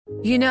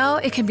You know,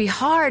 it can be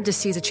hard to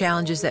see the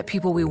challenges that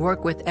people we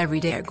work with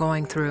every day are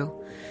going through.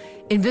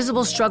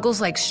 Invisible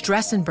struggles like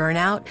stress and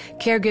burnout,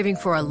 caregiving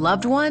for a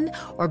loved one,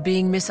 or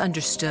being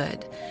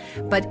misunderstood.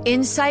 But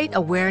insight,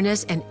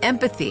 awareness, and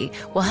empathy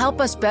will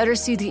help us better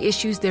see the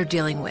issues they're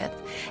dealing with.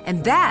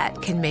 And that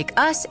can make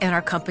us and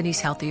our companies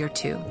healthier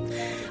too.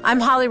 I'm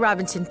Holly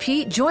Robinson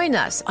Peete. Join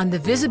us on The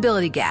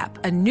Visibility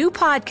Gap, a new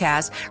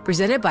podcast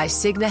presented by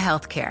Cigna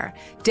Healthcare.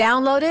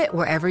 Download it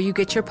wherever you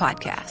get your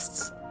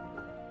podcasts.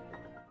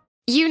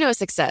 You know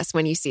success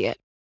when you see it.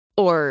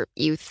 Or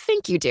you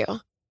think you do.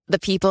 The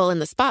people in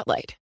the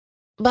spotlight.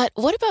 But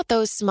what about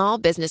those small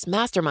business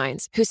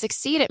masterminds who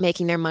succeed at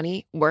making their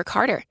money work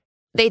harder?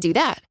 They do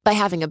that by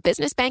having a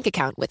business bank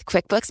account with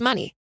QuickBooks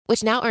Money,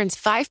 which now earns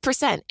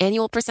 5%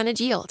 annual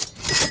percentage yield.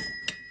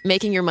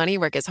 Making your money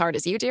work as hard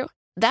as you do?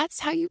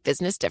 That's how you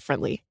business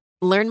differently.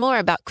 Learn more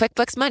about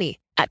QuickBooks Money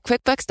at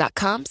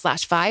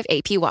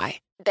quickbooks.com/5APY.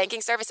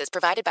 Banking services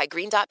provided by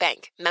Green Dot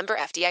Bank. Member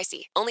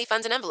FDIC. Only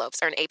funds and envelopes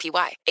earn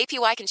APY.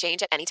 APY can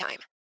change at any time.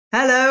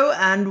 Hello,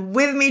 and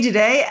with me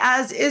today,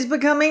 as is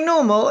becoming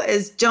normal,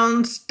 is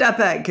John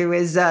Stepek, who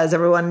is, as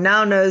everyone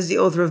now knows, the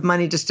author of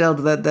Money Distilled,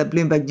 the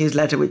Bloomberg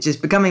newsletter, which is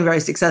becoming very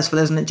successful,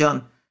 isn't it,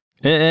 John?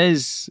 It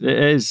is.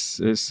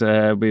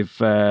 We've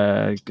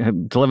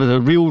delivered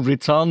a real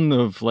return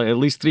of like at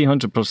least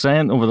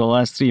 300% over the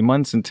last 3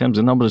 months in terms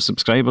of number of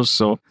subscribers.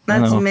 So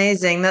that's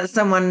amazing. That's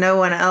someone no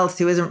one else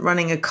who isn't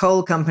running a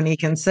coal company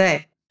can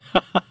say.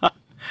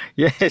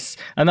 Yes,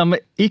 and I'm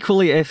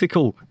equally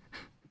ethical.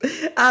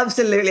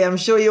 Absolutely, I'm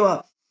sure you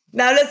are.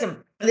 Now, listen,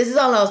 this is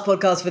our last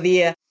podcast for the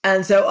year,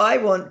 and so I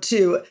want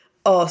to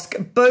ask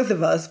both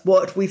of us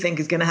what we think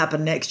is going to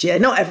happen next year.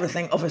 Not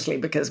everything, obviously,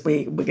 because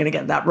we're going to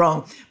get that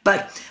wrong.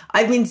 But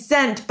I've been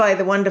sent by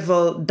the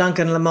wonderful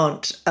Duncan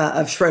Lamont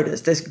of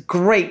Schroders this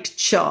great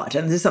chart,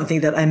 and this is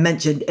something that I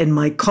mentioned in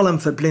my column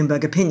for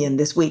Bloomberg Opinion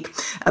this week,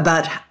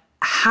 about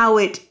how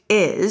it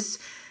is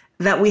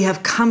that we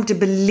have come to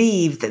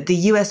believe that the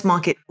US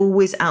market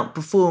always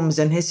outperforms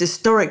and has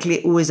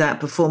historically always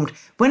outperformed,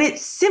 when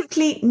it's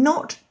simply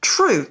not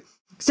true.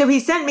 So he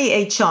sent me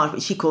a chart,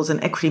 which he calls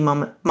an equity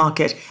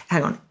market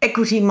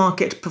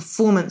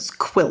performance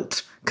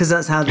quilt, because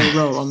that's how they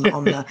roll on the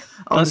that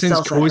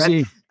sell side. Cozy.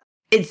 Right?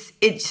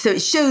 So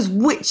it shows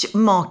which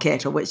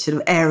market or which sort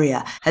of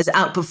area has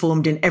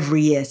outperformed in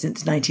every year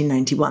since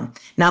 1991.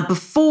 Now,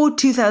 before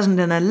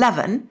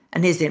 2011,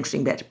 and here's the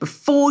interesting bit,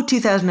 before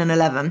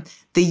 2011,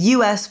 the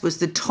US was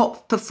the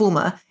top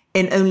performer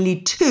in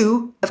only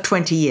 2 of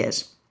 20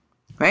 years,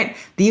 right?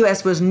 The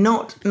US was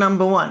not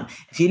number one.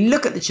 If you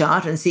look at the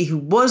chart and see who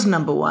was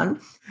number one,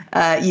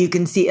 you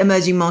can see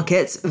emerging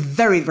markets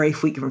very, very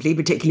frequently,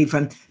 particularly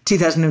from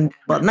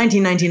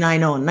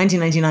 1999 on,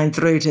 1999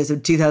 through to sort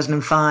of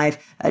 2005,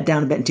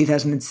 down a bit in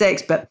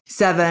 2006, but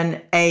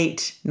 7,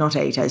 8, not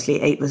 8, actually,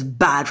 8 was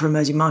bad for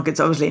emerging markets,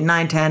 obviously,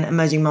 9, 10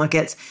 emerging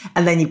markets,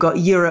 and then you've got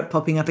Europe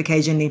popping up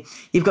occasionally.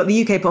 You've got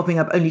the UK popping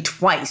up only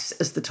twice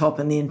as the top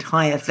in the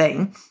entire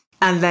thing.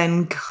 And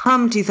then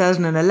come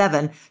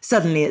 2011,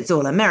 suddenly it's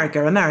all America,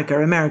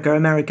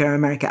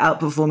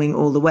 outperforming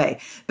all the way.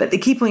 But the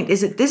key point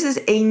is that this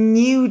is a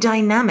new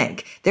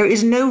dynamic. There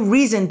is no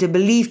reason to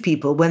believe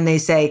people when they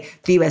say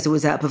the US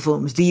always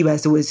outperforms, the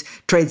US always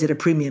trades at a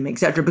premium,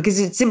 etc., because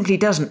it simply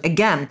doesn't.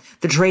 Again,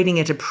 the trading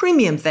at a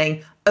premium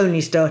thing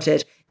only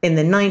started in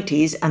the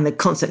 90s, and the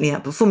constantly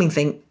outperforming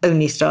thing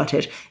only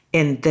started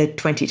in the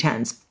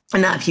 2010s.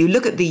 And now if you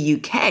look at the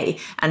UK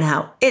and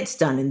how it's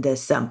done in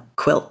this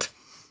quilt,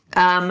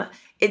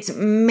 it's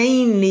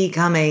mainly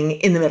coming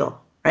in the middle,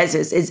 right? So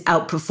it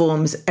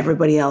outperforms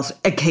everybody else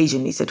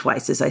occasionally. So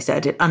twice, as I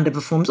said, it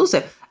underperforms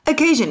also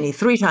occasionally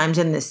 3 times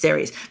in this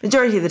series.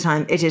 Majority of the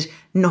time, it is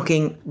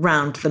knocking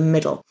round the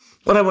middle.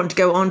 What I want to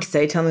go on to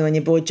say, tell me when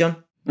you're bored, John.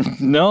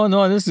 No,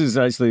 this is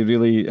actually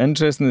really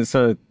interesting. It's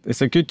a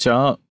good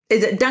chart.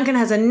 Is that Duncan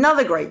has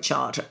another great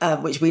chart,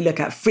 which we look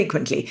at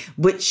frequently,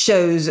 which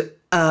shows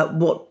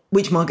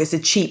which markets are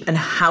cheap and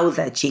how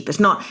they're cheap. It's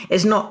not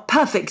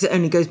perfect because it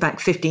only goes back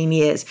 15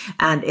 years,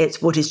 and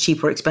it's what is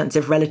cheap or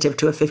expensive relative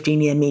to a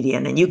 15-year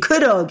median. And you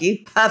could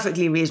argue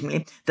perfectly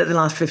reasonably that the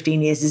last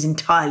 15 years is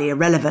entirely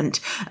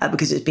irrelevant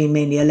because it's been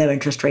mainly a low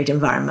interest rate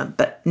environment.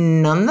 But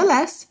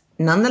nonetheless,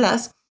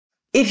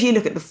 if you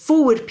look at the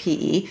forward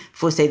PE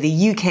for, say,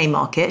 the UK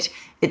market,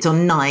 it's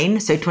on 9,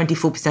 so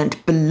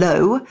 24%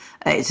 below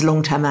its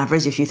long-term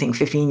average, if you think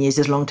 15 years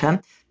is long-term.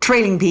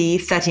 Trailing PE,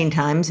 13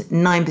 times,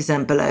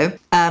 9% below.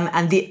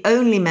 And the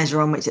only measure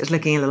on which it's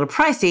looking a little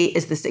pricey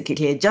is the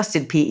cyclically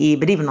adjusted PE,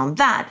 but even on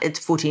that, it's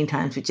 14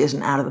 times, which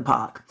isn't out of the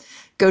park.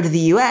 Go to the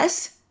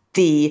US,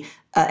 the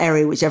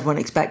area which everyone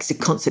expects to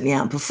constantly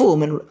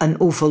outperform, and an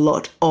awful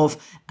lot of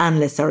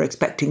analysts are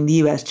expecting the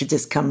US to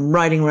just come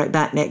riding right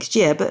back next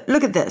year. But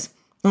look at this.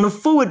 On a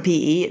forward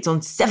PE, it's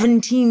on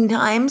 17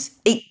 times,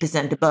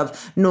 8%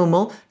 above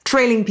normal.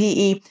 Trailing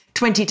PE,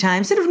 20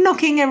 times, sort of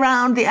knocking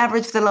around the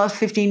average for the last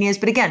 15 years.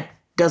 But again,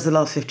 does the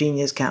last 15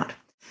 years count?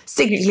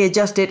 Cyclically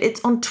adjusted,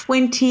 it's on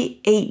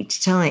 28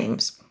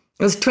 times.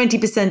 It was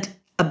 20%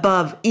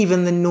 above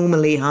even the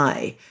normally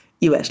high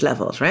US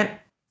levels, right?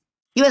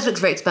 US looks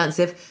very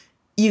expensive,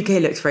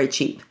 UK looks very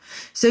cheap.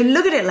 So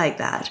look at it like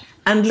that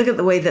and look at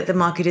the way that the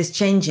market is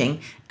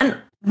changing. And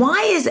why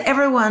is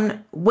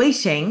everyone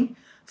waiting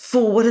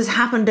for what has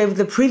happened over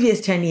the previous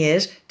 10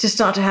 years to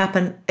start to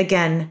happen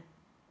again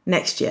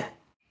next year?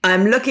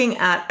 I'm looking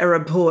at a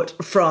report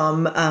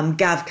from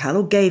GavCal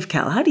or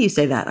GaveCal. How do you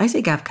say that? I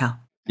say GavCal.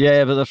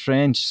 Yeah, but they're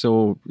French,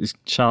 so it's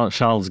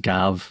Charles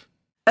Gav.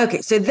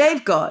 Okay, so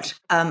they've got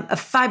a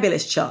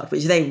fabulous chart,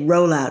 which they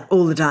roll out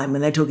all the time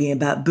when they're talking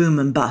about boom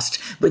and bust,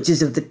 which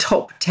is of the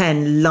top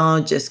 10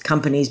 largest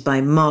companies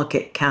by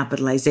market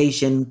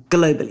capitalization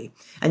globally.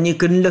 And you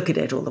can look at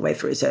it all the way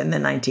through. So in the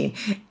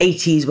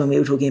 1980s, when we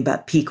were talking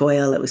about peak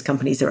oil, it was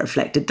companies that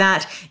reflected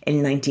that.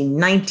 In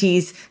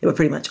 1990s, they were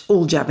pretty much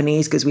all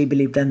Japanese because we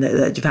believed then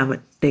that Japan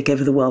would take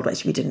over the world,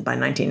 which we didn't by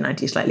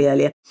 1990, slightly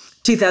earlier.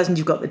 2000,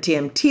 you've got the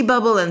TMT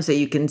bubble, and so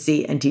you can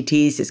see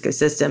NTT, Cisco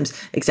Systems,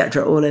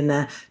 etc., all in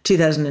there.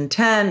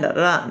 2010,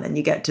 and then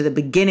you get to the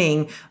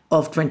beginning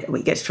of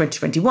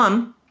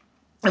 2021.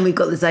 And we've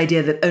got this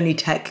idea that only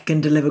tech can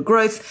deliver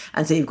growth.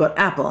 And so you've got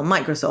Apple,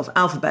 Microsoft,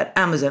 Alphabet,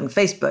 Amazon,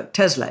 Facebook,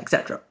 Tesla,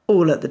 etc.,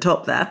 all at the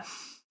top there.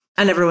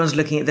 And everyone's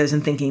looking at those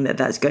and thinking that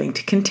that's going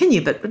to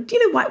continue. But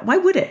why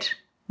would it?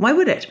 Why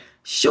would it?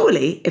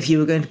 Surely, if you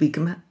were going to be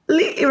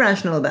completely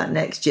rational about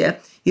next year,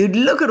 you'd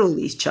look at all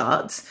these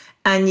charts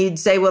and you'd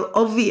say, well,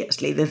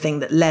 obviously the thing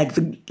that led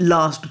the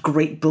last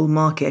great bull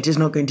market is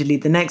not going to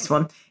lead the next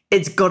one.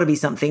 It's got to be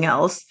something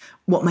else.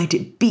 What might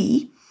it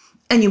be?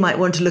 And you might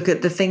want to look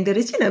at the thing that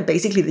is,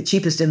 basically the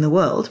cheapest in the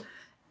world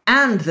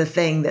and the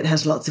thing that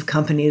has lots of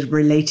companies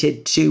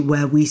related to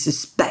where we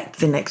suspect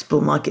the next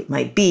bull market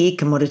might be,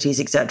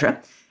 commodities,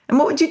 etc. And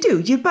what would you do?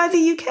 You'd buy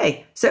the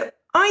UK. So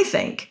I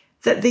think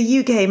that the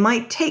UK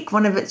might take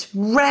one of its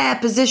rare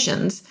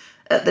positions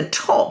at the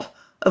top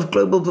of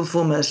global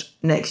performers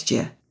next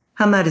year.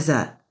 How mad is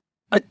that?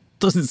 It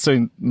doesn't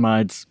sound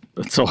mad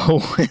at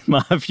all, in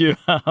my view,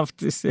 I have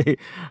to say.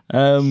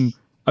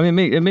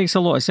 It makes a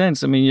lot of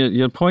sense. I mean,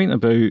 your point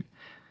about,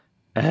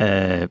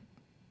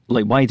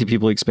 why do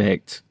people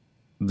expect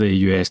the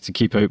US to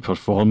keep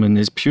outperforming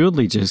is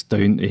purely just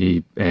down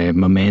to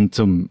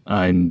momentum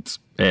and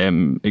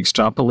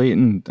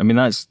extrapolating. I mean,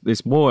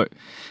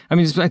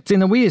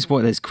 in a way, it's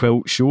what this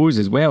quilt shows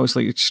as well. It's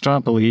like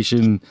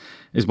extrapolation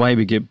is why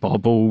we get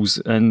bubbles.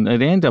 And at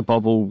the end of a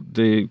bubble,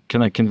 the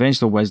kind of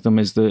conventional wisdom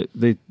is that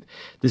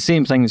the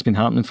same thing that's been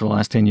happening for the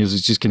last 10 years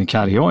is just going to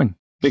carry on.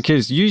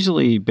 Because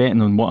usually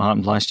betting on what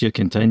happened last year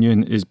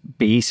continuing is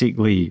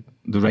basically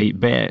the right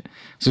bet.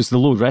 So it's the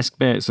low risk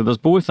bet. So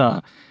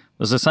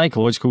there's a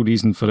psychological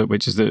reason for it,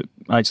 which is that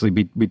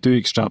actually we do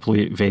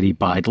extrapolate very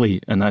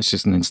badly, and that's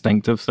just an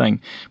instinctive thing.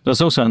 But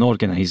there's also an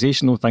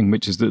organisational thing,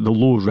 which is that the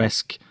low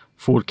risk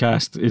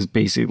forecast is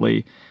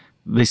basically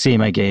the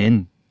same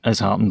again as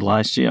happened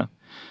last year.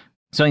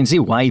 So I can see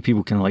why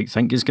people can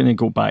think it's going to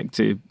go back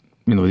to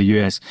the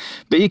US,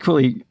 but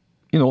equally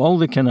all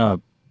the kind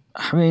of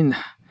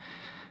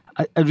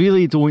I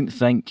really don't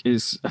think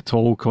it's at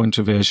all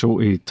controversial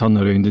to turn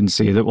around and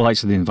say that, well,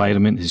 actually the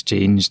environment has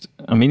changed.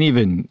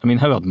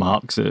 Howard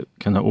Marks at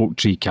kind of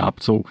Oaktree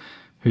Capital,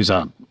 who's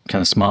a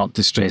kind of smart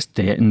distressed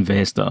debt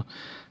investor,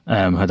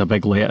 had a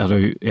big letter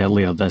out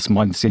earlier this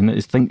month saying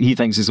that he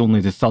thinks it's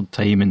only the third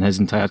time in his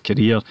entire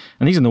career,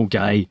 and he's an old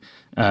guy,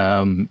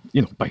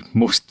 by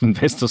most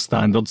investor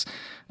standards,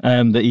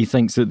 that he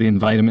thinks that the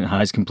environment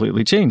has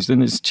completely changed.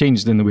 And it's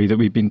changed in the way that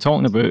we've been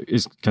talking about,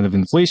 is kind of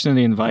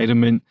inflationary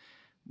environment.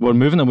 We're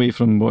moving away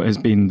from what has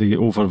been the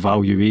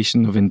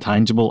overvaluation of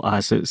intangible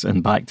assets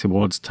and back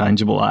towards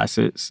tangible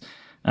assets.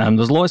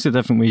 There's lots of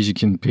different ways you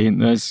can paint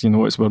this.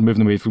 We're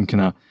moving away from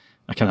a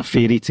kind of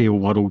fairy tale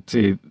world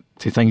to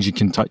things you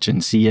can touch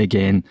and see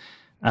again.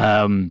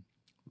 But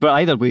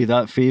either way,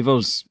 that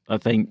favours, I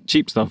think,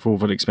 cheap stuff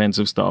over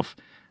expensive stuff,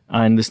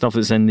 and the stuff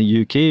that's in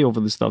the UK over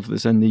the stuff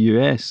that's in the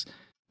US.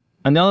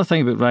 And the other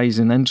thing about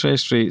rising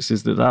interest rates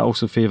is that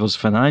also favours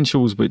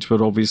financials, which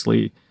were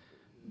obviously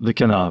the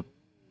kind of...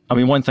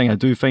 one thing I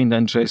do find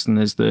interesting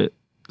is that,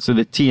 so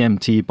the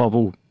TMT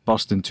bubble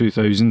burst in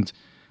 2000,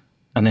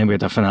 and then we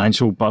had a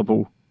financial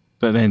bubble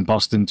that then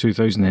burst in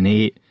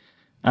 2008.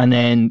 And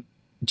then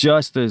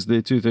just as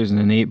the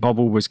 2008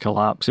 bubble was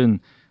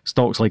collapsing,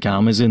 stocks like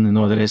Amazon and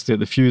all the rest of it,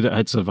 the few that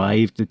had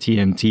survived the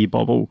TMT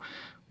bubble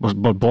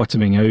were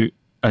bottoming out.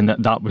 And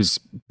that was,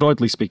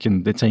 broadly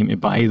speaking, the time to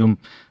buy them.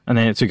 And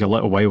then it took a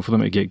little while for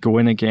them to get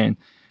going again.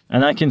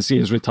 And I can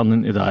see us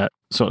returning to that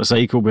sort of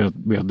cycle where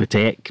the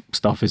tech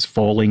stuff is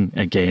falling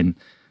again,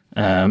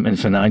 and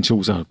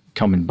financials are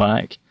coming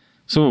back.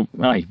 So,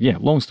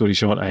 long story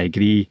short, I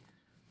agree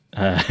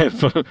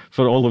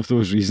for all of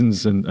those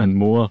reasons and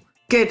more.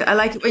 Good. I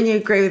like it when you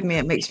agree with me.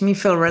 It makes me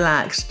feel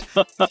relaxed.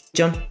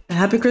 John,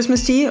 happy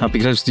Christmas to you. Happy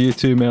Christmas to you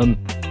too, Merlin.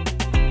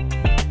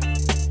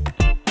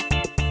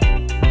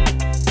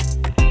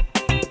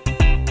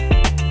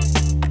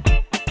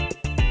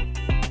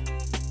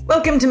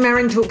 Welcome to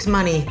Merrin Talks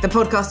Money, the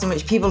podcast in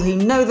which people who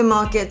know the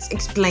markets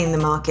explain the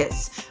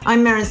markets.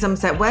 I'm Merrin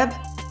Somerset Webb.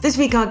 This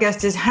week, our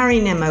guest is Harry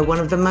Nimmo, one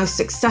of the most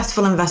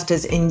successful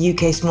investors in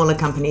UK smaller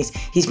companies.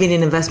 He's been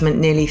in investment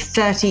nearly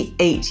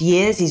 38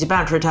 years. He's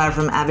about to retire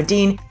from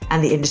Aberdeen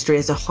and the industry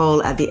as a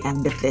whole at the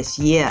end of this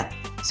year.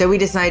 So we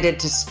decided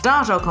to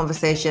start our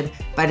conversation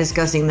by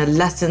discussing the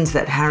lessons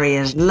that Harry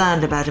has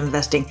learned about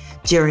investing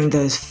during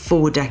those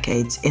 4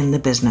 decades in the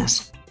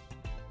business.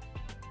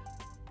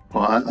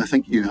 Well, I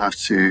think you have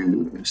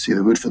to see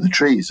the wood for the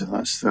trees, if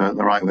that's the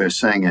right way of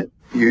saying it.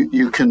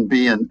 You can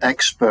be an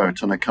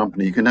expert on a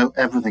company. You can know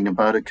everything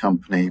about a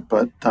company,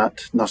 but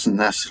that doesn't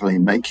necessarily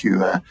make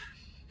you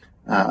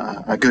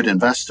a good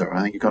investor.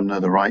 I think you've got to know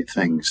the right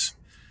things.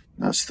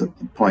 That's the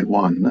point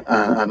one.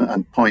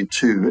 And point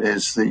two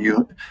is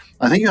that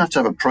I think you have to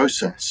have a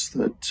process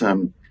that,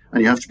 and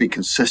you have to be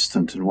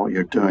consistent in what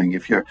you're doing.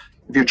 If you're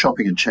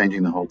chopping and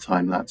changing the whole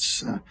time,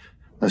 that's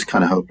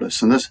kind of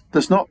hopeless. And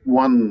there's not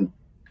one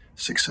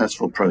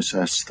successful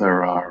process.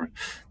 There are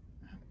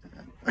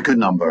a good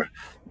number,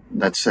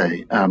 let's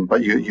say,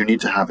 but you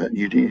need to have it.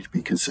 You need to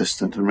be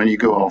consistent, and when you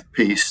go off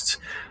piste,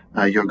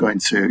 you're going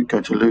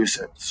to lose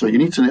it. So you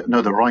need to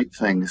know the right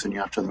things, and you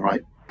have to have the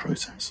right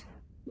process.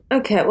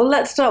 Okay, well,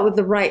 let's start with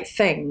the right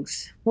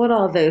things. What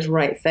are those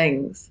right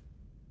things?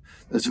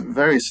 There's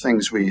various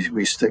things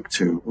we stick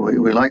to.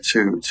 We like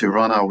to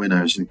run our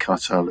winners and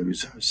cut our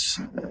losers.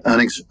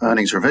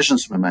 Earnings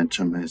revisions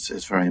momentum is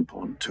very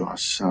important to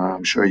us.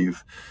 I'm sure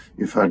you've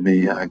heard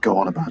me go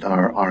on about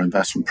our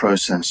investment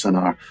process and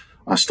our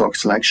stock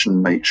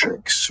selection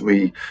matrix.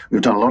 We've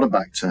done a lot of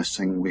back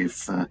testing.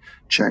 We've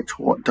checked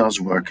what does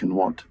work and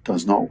what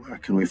does not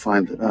work, and we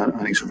find that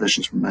earnings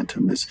revisions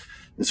momentum is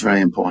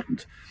very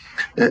important.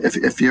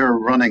 If you're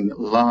running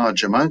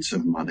large amounts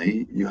of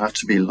money, you have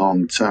to be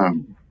long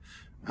term.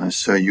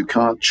 So you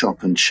can't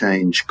chop and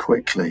change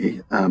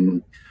quickly.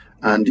 And,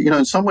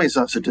 in some ways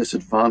that's a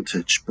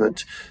disadvantage,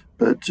 but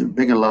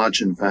being a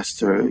large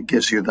investor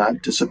gives you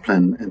that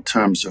discipline in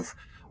terms of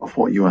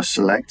what you are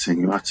selecting.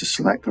 You have to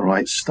select the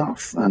right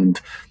stuff. And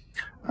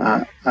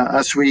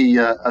as we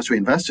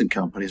invest in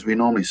companies, we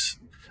normally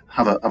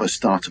have a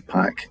starter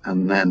pack,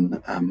 and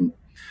then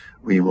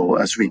we will,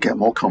 as we get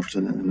more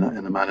confident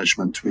in the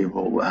management, we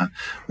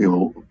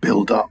will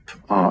build up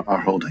our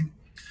holding.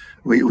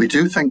 We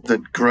do think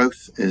that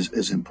growth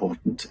is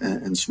important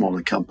in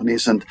smaller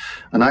companies, and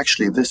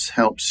actually this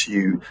helps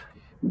you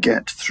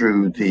get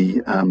through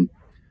the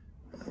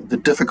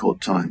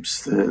difficult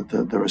times,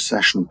 the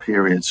recession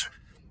periods.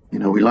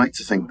 We like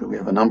to think that we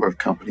have a number of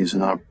companies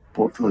in our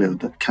portfolio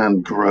that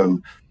can grow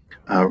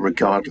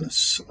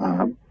regardless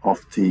of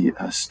the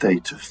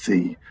state of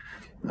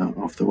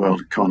the world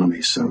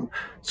economy. So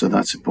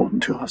that's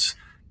important to us.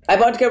 I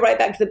want to go right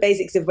back to the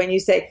basics of when you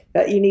say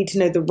that you need to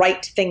know the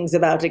right things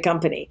about a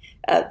company.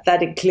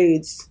 That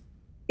includes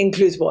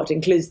what?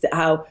 Includes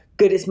how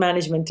good its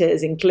management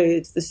is,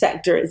 includes the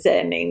sector it's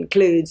in,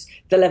 includes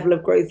the level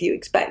of growth you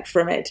expect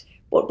from it.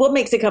 What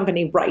makes a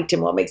company right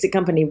and what makes a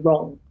company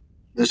wrong?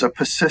 There's a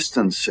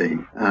persistency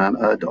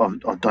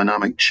of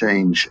dynamic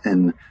change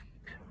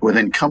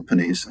within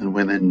companies and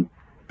within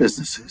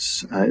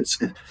businesses.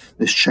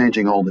 It's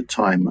changing all the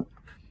time.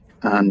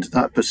 And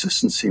that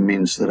persistency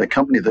means that a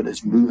company that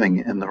is moving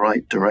in the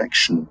right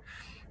direction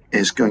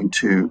is going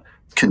to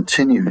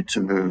continue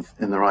to move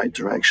in the right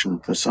direction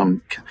for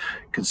some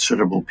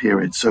considerable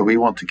period. So we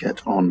want to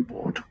get on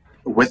board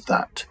with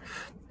that.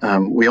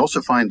 We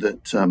also find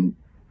that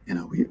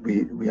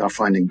we are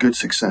finding good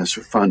success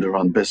with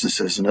founder-run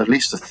businesses, and at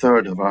least a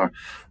third of our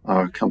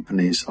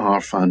companies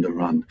are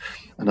founder-run.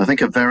 And I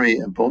think a very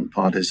important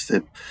part is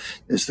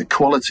the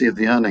quality of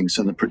the earnings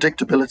and the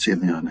predictability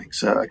of the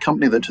earnings. A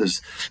company that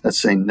has,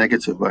 let's say,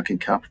 negative working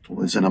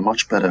capital is in a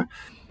much better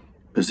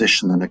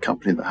position than a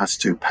company that has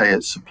to pay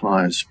its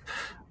suppliers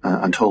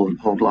and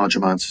hold large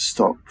amounts of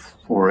stock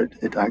before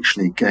it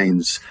actually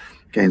gains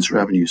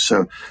revenue.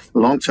 So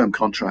long-term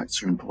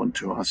contracts are important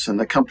to us, and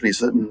the companies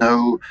that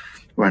know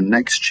where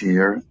next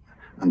year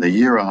and the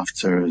year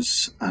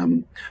after's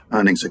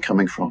earnings are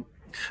coming from.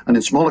 And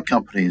in smaller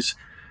companies,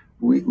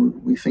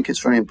 we think it's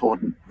very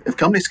important. If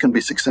companies can be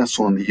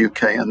successful in the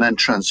UK and then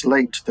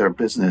translate their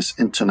business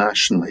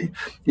internationally,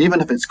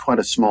 even if it's quite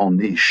a small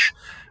niche,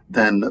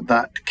 then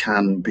that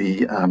can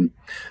be a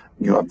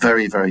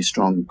very, very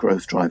strong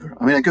growth driver.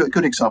 I mean, a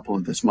good example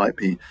of this might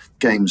be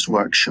Games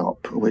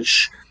Workshop,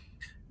 which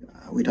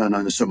we don't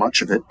own so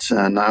much of it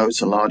now.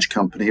 It's a large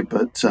company,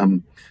 but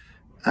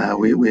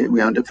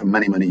we owned it for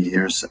many, many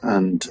years,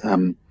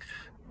 and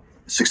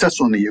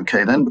successful in the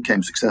UK, then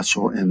became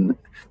successful in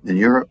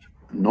Europe,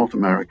 North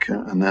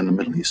America, and then the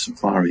Middle East and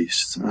Far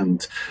East.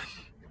 And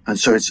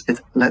so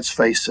let's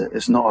face it,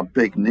 it's not a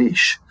big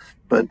niche,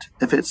 but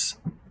if it's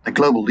a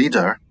global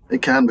leader,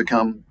 it can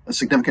become a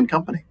significant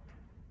company.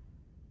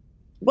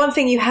 One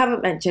thing you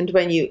haven't mentioned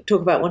when you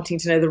talk about wanting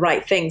to know the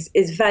right things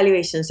is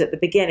valuations at the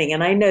beginning.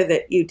 And I know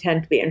that you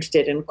tend to be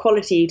interested in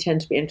quality, you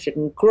tend to be interested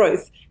in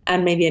growth,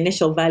 and maybe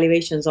initial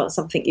valuations aren't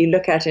something you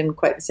look at in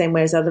quite the same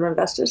way as other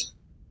investors.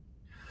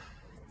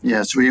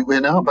 Yes,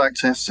 we're now back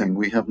testing.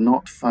 We have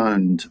not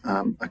found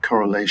a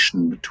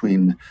correlation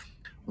between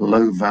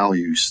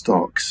low-value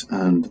stocks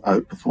and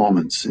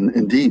outperformance.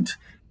 Indeed,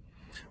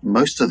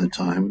 most of the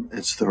time,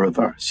 it's the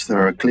reverse.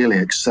 There are clearly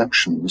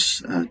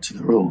exceptions to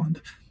the rule,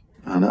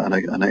 and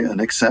an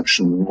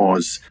exception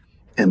was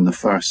in the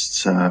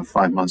first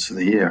 5 months of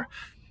the year.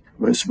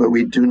 But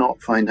we do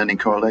not find any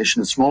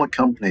correlation. In smaller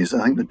companies,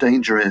 I think the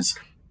danger is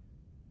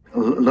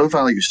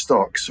low-value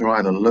stocks are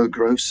either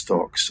low-growth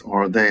stocks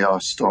or they are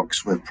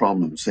stocks with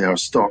problems. They are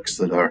stocks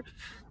that are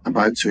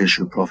about to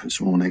issue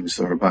profits warnings,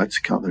 they're about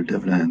to cut their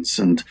dividends,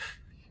 and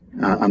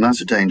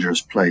that's a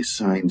dangerous place.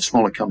 I mean,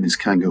 smaller companies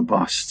can go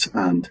bust,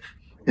 and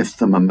if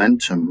the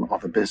momentum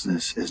of a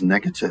business is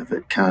negative,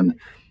 it can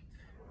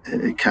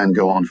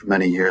go on for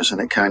many years, and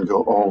it can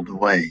go all the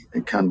way.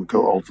 It can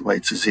go all the way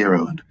to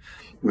zero, and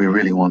we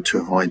really want to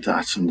avoid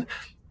that. And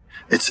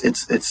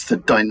it's the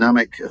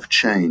dynamic of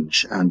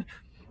change, and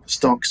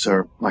stocks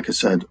are, like I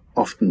said,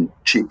 often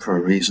cheap for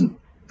a reason,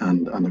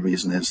 and the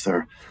reason is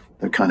they're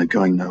kind of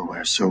going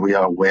nowhere. So we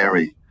are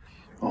wary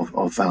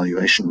of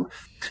valuation.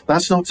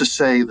 That's not to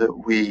say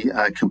that we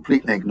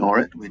completely ignore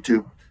it. We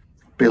do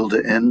build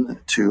it in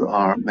to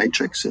our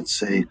matrix.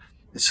 It's a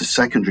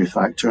secondary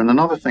factor. And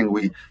another thing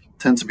we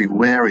tend to be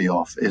wary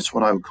of is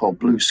what I would call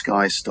blue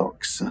sky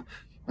stocks.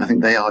 I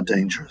think they are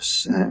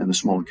dangerous in the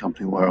smaller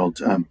company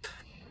world.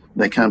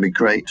 They can be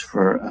great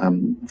for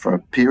a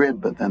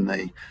period, but then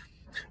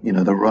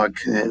the rug,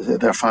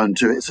 they're found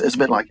to, it's a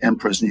bit like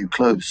emperor's new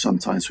clothes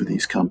sometimes with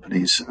these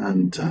companies,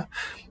 and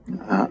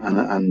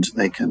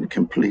they can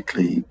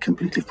completely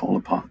fall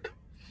apart.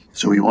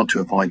 So we want to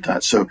avoid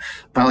that. So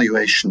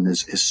valuation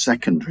is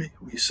secondary,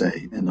 we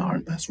say, in our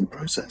investment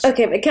process.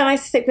 Okay, but can I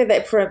stick with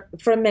it for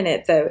a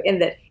minute, though, in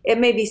that it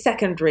may be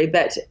secondary,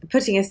 but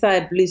putting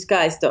aside blue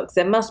sky stocks,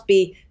 there must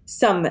be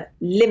some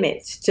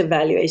limit to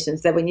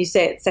valuations. That when you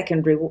say it's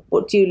secondary,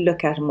 what do you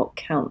look at and what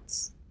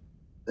counts?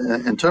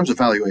 In terms of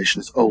valuation,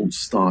 it's old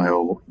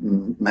style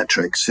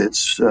metrics.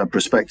 It's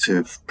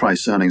prospective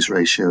price earnings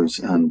ratios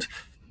and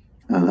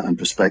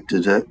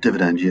prospective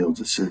dividend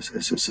yields.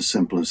 It's as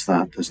simple as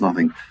that. There's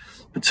nothing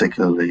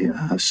particularly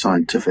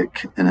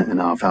scientific in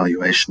our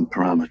valuation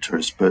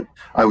parameters. But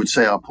I would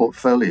say our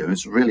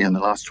portfolios, really in the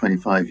last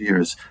 25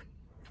 years,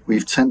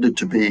 we've tended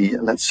to be,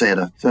 let's say, at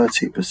a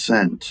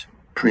 30%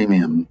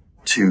 premium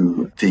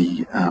to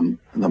the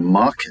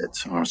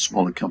market, our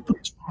smaller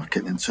companies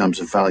market, in terms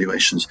of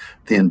valuations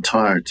the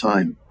entire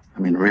time. I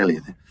mean,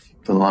 really,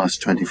 for the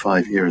last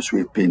 25 years,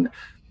 we've been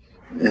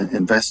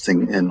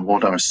investing in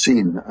what are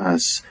seen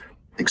as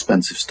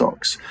expensive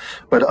stocks.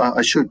 But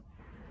I should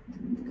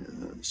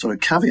sort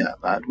of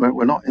caveat that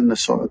we're not in the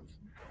sort of,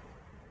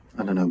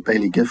 I don't know,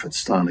 Bailey Gifford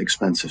style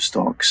expensive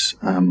stocks.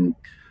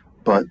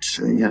 But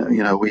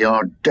we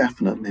are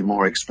definitely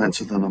more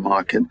expensive than the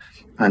market,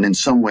 and in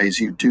some ways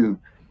you do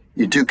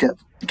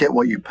get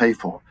what you pay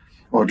for,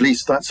 or at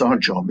least that's our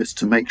job, is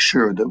to make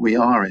sure that we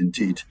are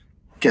indeed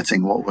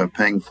getting what we're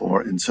paying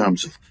for in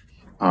terms of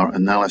our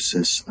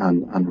analysis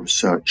and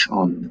research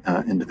on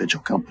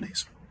individual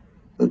companies.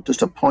 But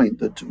just a point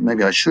that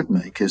maybe I should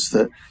make is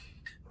that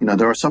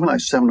there are something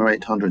like 700 or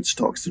 800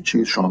 stocks to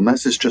choose from.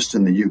 This is just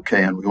in the UK,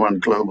 and we run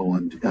global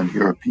and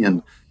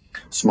European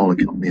smaller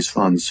companies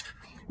funds.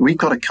 We've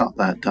got to cut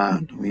that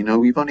down.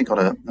 We've only got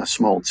a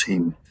small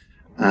team,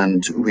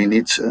 and we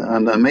need to,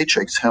 and the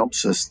matrix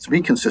helps us to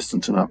be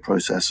consistent in our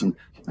process and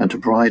to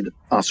provide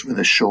us with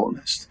a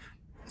shortlist.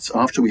 It's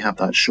after we have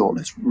that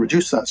shortlist,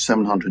 reduce that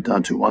 700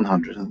 down to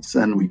 100, and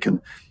then we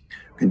can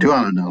do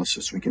our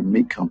analysis. We can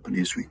meet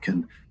companies. We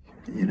can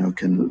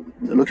look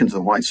into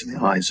the whites of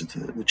the eyes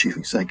of the chief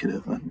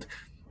executive and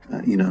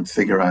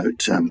figure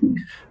out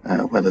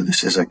whether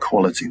this is a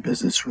quality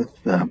business with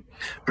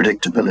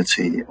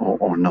predictability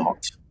or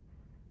not.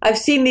 I've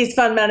seen these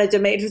fund manager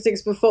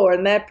matrices before,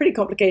 and they're pretty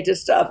complicated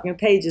stuff,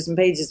 pages and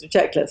pages of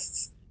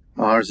checklists.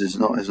 Ours is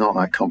not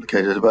that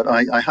complicated, but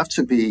I have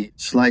to be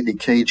slightly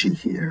cagey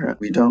here.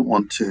 We don't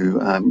want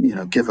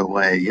to give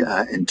away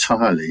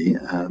entirely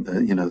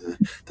the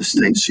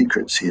state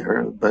secrets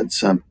here. But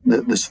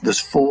there's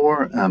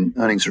 4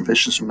 earnings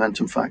revisions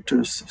momentum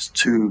factors. There's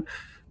 2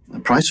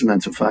 price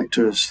momentum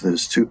factors.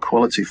 There's 2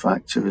 quality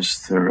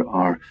factors. There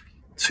are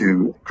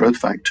 2 growth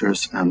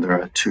factors, and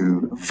there are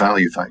 2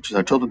 value factors.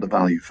 I told you the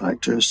value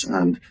factors,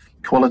 and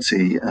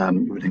quality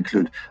would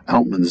include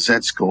Altman's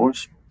Z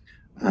scores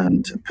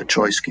and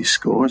Petroisky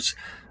scores,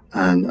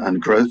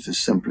 and growth is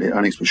simply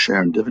earnings per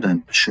share and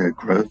dividend per share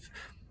growth.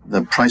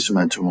 The price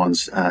momentum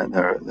ones,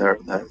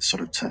 they're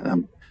sort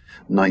of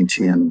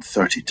 90 and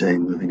 30-day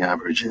moving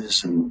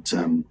averages, and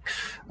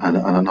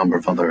a number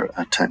of other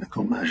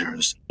technical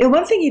measures.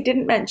 One thing you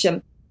didn't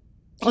mention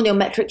on your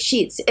metric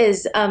sheets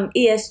is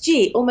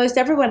ESG. Almost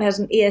everyone has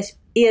an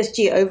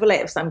ESG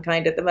overlay of some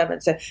kind at the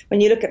moment. So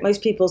when you look at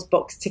most people's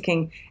box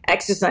ticking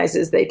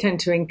exercises, they tend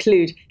to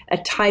include a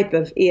type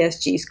of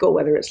ESG score,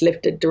 whether it's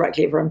lifted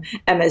directly from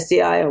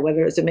MSCI or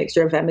whether it's a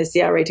mixture of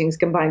MSCI ratings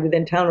combined with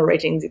internal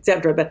ratings,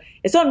 etc. But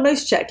it's on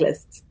most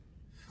checklists.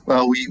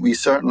 Well, we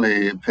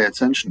certainly pay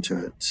attention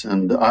to it.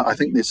 And I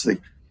think it's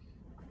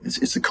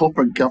the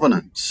corporate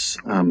governance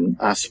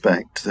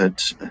aspect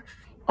that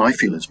I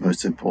feel is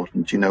most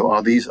important.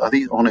 Are these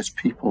honest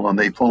people? Are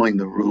they following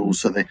the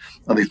rules? Are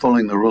they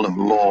following the rule of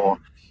law,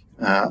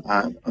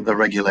 the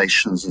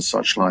regulations and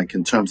such like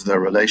in terms of their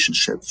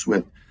relationships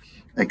with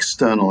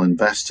external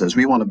investors?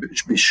 We want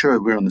to be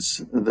sure we're on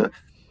the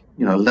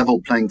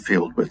level playing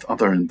field with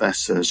other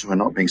investors who are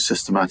not being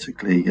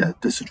systematically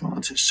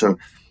disadvantaged. So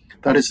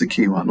that is the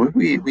key one.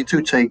 We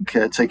do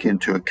take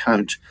into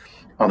account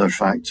other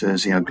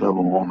factors,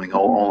 global warming,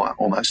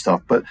 all that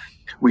stuff. But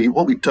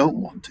what we don't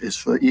want is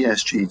for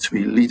ESG to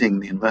be leading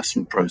the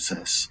investment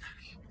process.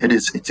 It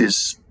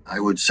is, I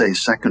would say,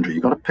 secondary.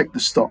 You've got to pick the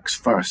stocks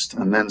first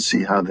and then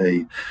see how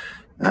they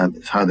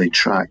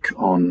track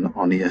on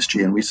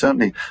ESG. And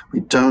we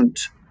don't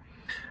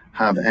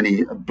have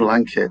any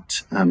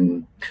blanket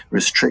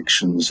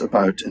restrictions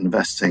about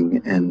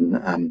investing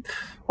in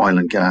oil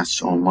and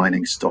gas or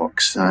mining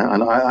stocks.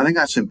 And I think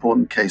that's an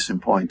important case in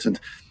point. And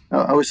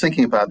I was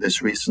thinking about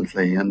this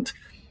recently, and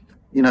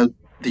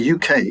the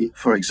UK,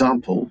 for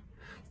example,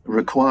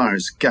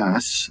 requires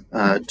gas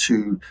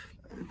to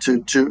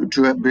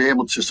be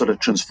able to sort of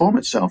transform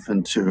itself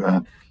into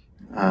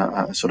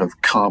a sort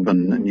of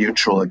carbon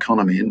neutral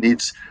economy. It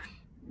needs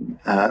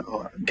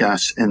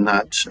gas in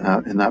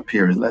that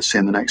period. Let's say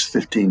in the next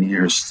 15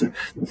 years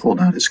before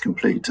that is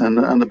complete,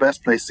 and the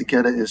best place to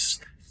get it is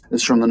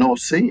from the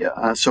North Sea.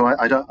 So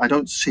I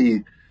don't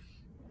see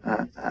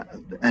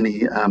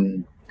any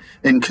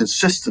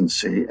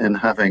inconsistency in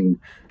having,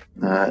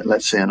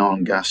 let's say, an oil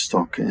and gas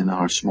stock in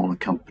our smaller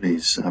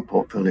companies'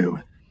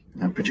 portfolio,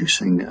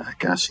 producing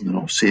gas in the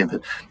North Sea.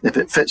 If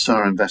it fits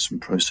our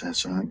investment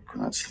process, I think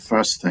that's the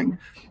first thing.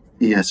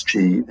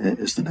 ESG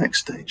is the next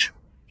stage.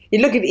 You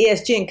look at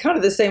ESG in kind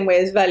of the same way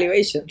as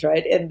valuations,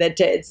 right? In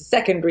that it's a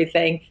secondary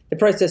thing. The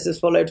process is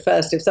followed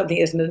first. If something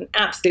isn't an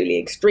absolutely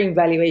extreme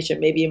valuation,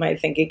 maybe you might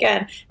think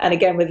again. And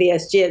again, with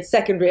ESG, it's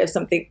secondary.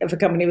 If a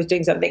company was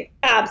doing something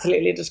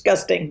absolutely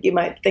disgusting, you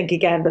might think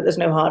again, but there's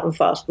no hard and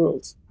fast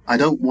rules. I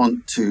don't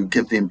want to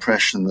give the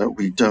impression that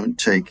we don't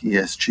take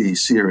ESG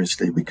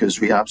seriously,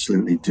 because we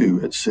absolutely do.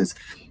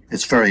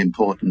 It's very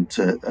important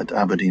at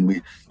Aberdeen.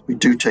 We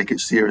do take it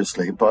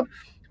seriously. But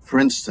for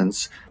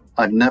instance,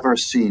 I've never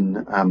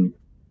seen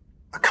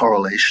a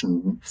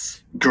correlation,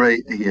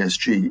 great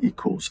ESG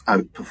equals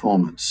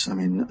outperformance. I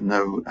mean,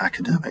 no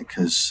academic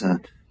has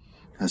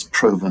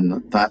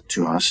proven that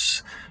to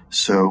us.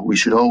 So we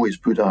should always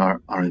put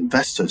our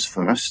investors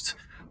first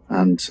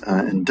and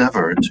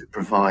endeavour to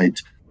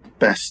provide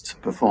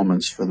best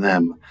performance for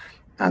them.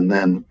 And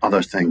then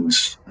other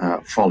things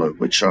follow,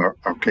 which are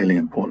clearly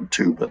important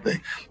too, but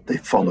they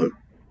follow.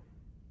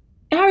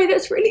 Harry,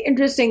 that's really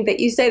interesting that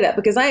you say that,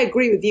 because I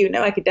agree with you.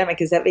 No academic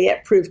has ever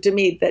yet proved to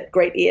me that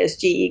great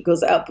ESG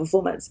equals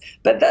outperformance.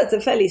 But that's a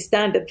fairly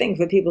standard thing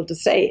for people to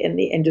say in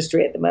the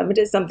industry at the moment.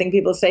 It's something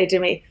people say to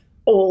me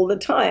all the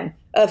time.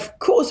 Of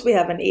course, we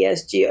have an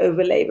ESG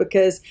overlay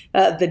because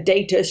the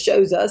data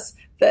shows us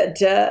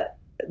that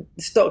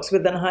stocks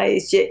with a high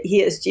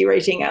ESG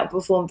rating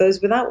outperform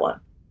those without one.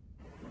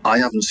 I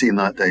haven't seen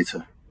that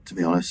data, to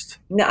be honest.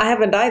 No, I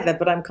haven't either,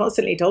 but I'm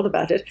constantly told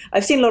about it.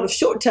 I've seen a lot of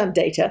short-term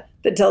data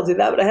that tells you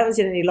that, but I haven't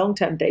seen any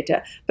long-term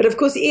data. But of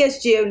course,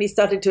 ESG only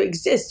started to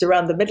exist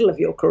around the middle of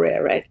your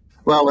career, right?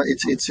 Well,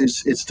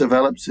 it's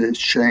developed, it's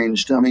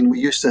changed. I mean, we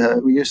used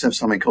to have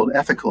something called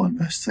ethical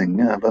investing,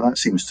 but that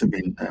seems to have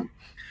been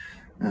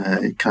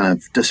it kind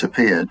of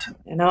disappeared.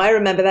 And I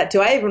remember that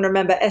too. I even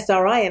remember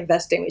SRI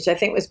investing, which I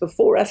think was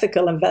before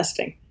ethical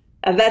investing.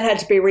 And that had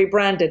to be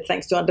rebranded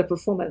thanks to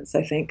underperformance,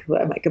 I think.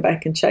 Well, I might go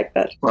back and check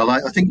that. Well, I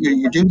think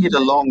you do need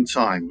a long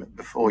time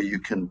before you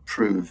can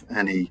prove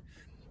any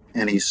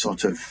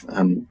sort of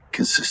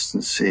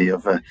consistency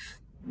of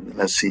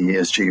let's see,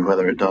 ESG,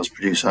 whether it does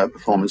produce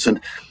outperformance. And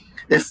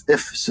if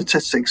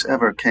statistics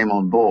ever came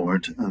on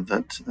board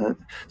that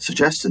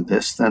suggested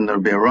this, then there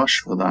would be a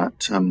rush for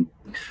that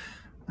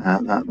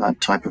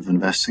type of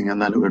investing,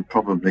 and then it would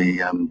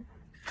probably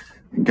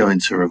go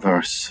into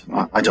reverse.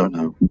 I don't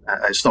know.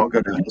 It's not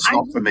good. It's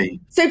not for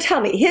me. So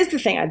tell me, here's the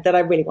thing that I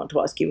really want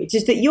to ask you, which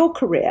is that your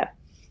career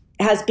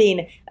has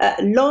been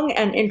long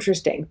and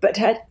interesting, but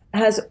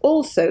has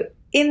also,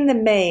 in the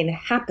main,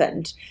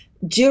 happened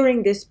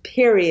during this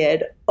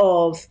period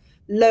of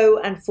low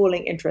and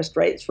falling interest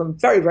rates, from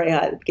very, very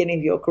high at the beginning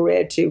of your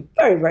career to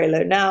very, very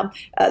low now,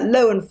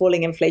 low and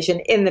falling inflation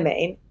in the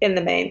main.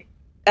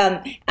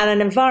 And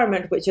an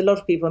environment which a lot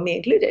of people, me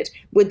included,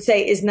 would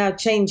say is now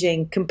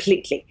changing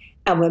completely.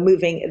 And we're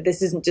moving,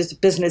 this isn't just a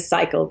business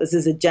cycle, this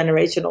is a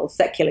generational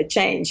secular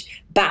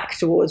change back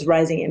towards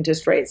rising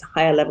interest rates,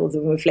 higher levels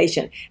of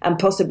inflation, and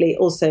possibly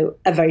also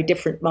a very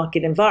different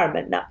market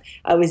environment. Now,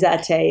 I was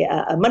at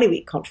a Money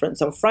Week conference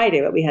on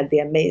Friday where we had the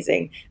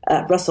amazing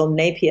Russell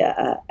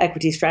Napier,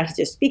 equity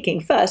strategist,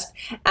 speaking first.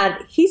 And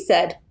he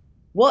said,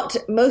 what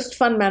most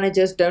fund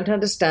managers don't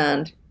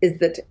understand is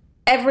that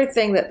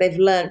everything that they've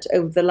learned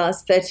over the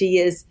last 30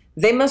 years,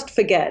 they must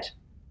forget.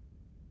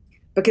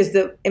 because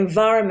the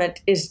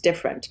environment is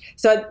different.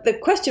 So the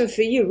question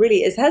for you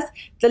really is, has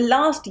the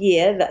last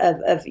year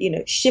of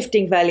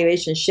shifting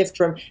valuation, shift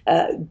from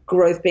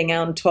growth being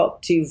on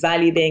top to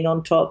value being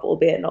on top,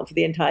 albeit not for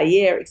the entire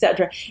year,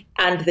 etc.,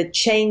 and the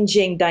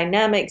changing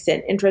dynamics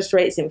in interest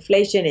rates,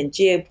 inflation, in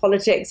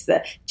geopolitics,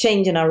 the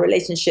change in our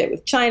relationship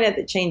with China,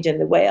 the change in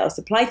the way our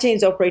supply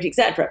chains operate,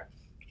 etc.,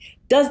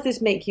 does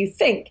this make you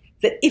think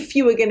that if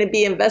you were going to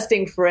be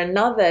investing for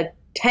another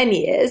 10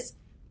 years,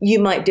 you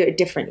might do it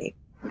differently?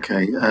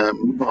 Okay.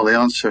 Well, the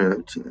answer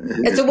is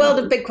it's a world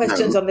of big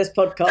questions on this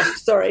podcast.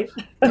 Sorry.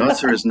 The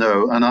answer is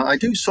no. And I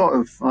do sort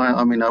of,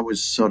 I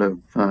was sort of,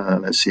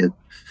 let's see, a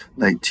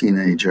late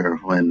teenager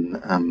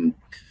when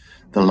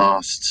the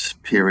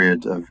last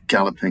period of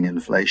galloping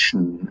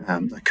inflation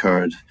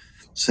occurred,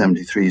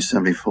 73,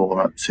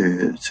 74 up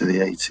to the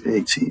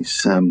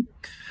 80s.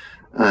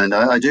 And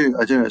I do.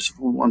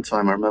 One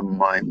time I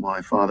remember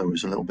my father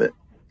was a little bit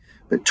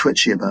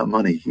twitchy about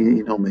money. He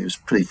normally was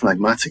pretty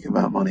phlegmatic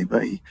about money,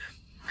 but he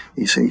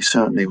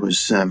certainly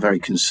was very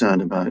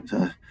concerned about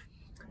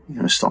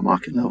stock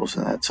market levels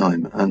at that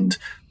time. And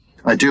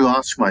I do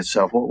ask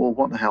myself,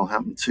 what the hell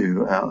happened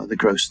to the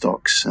growth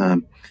stocks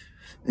in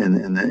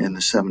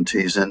the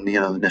 70s, and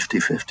the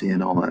Nifty 50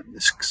 and all that,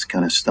 this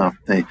kind of stuff?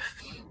 They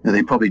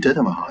probably did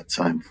have a hard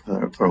time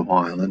for a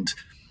while, and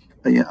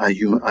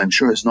I'm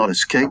sure it's not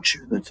escaped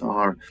you that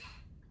our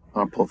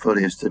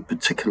portfolios did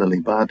particularly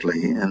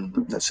badly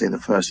in, let's say, the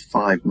first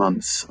 5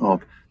 months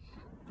of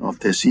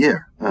this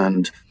year.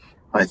 And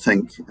I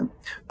think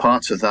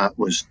part of that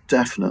was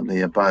definitely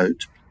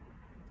about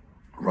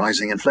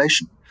rising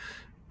inflation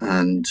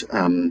and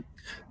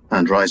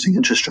rising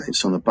interest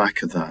rates on the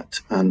back of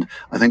that. And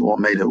I think what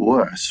made it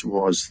worse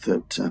was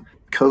that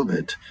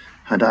COVID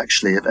had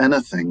actually, if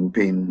anything,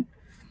 been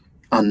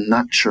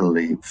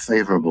unnaturally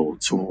favorable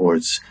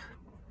towards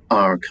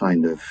our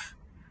kind of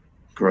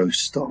growth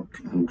stock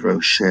and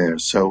growth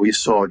shares. So we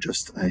saw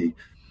just a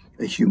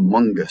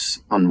humongous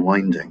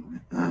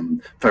unwinding,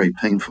 very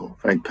painful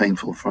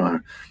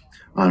for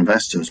our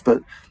investors.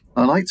 But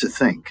I like to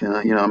think,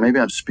 maybe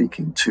I'm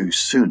speaking too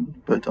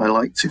soon, but I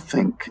like to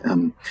think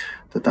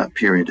that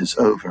period is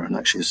over, and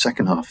actually the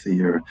second half of the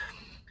year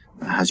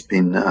has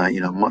been,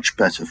 much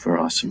better for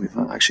us, and we've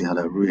actually had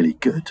a really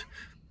good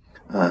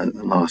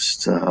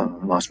last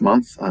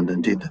month, and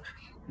indeed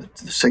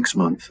the 6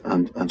 month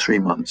and 3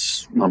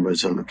 months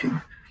numbers are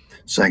looking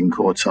second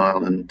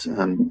quartile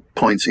and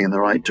pointing in the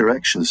right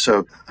direction.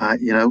 So,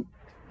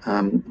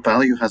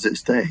 value has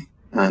its day,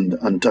 and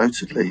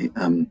undoubtedly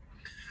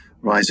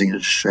rising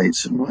interest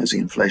rates and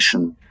rising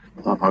inflation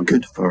are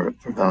good for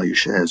value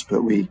shares.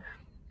 But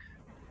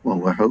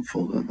we're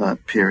hopeful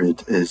that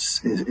period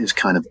is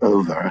kind of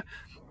over.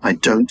 I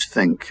don't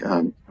think,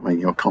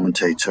 your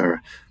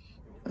commentator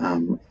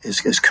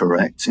is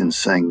correct in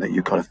saying that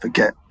you've got to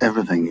forget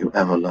everything you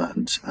ever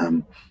learned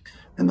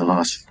in the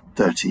last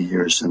 30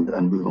 years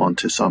and move on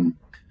to some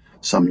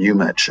new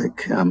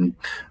metric.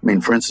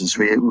 For instance,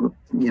 we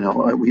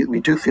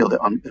do feel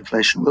that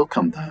inflation will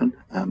come down.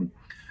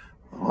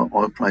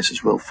 Oil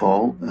prices will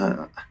fall.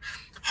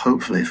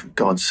 Hopefully, for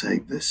God's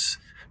sake, this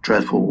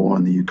dreadful war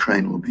in the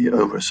Ukraine will be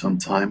over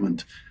sometime,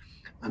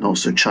 and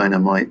also China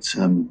might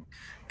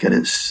get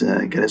its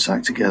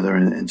act together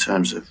in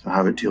terms of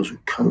how it deals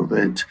with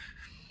COVID.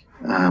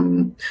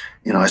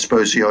 I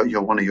suppose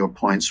your one of your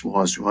points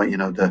was,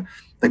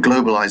 the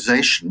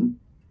globalization,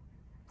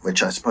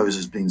 which I suppose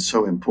has been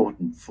so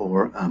important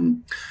for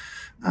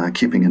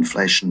keeping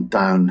inflation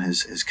down,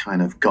 has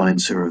kind of gone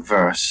into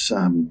reverse.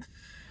 I'm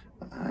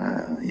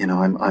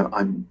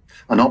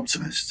an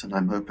optimist, and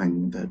I'm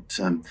hoping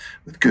that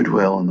with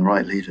goodwill and the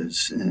right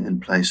leaders in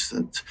place,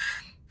 that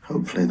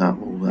hopefully that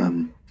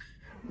will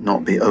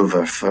not be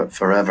over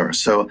forever.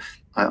 So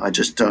I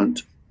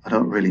don't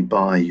really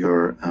buy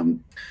your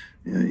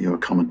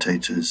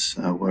commentators'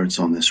 words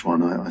on this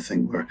one. I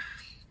think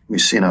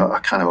we've seen a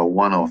kind of a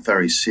one-off,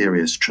 very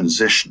serious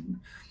transition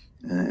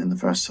in the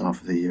first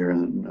half of the year,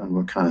 and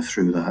we're kind of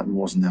through that, and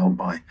wasn't held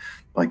by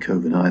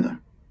COVID either.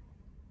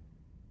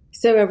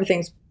 So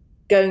everything's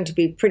going to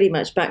be pretty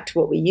much back to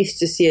what we used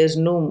to see as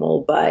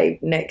normal by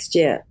next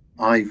year.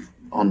 I'm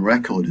on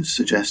record as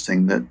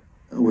suggesting that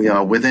we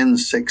are within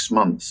 6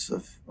 months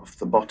of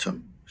the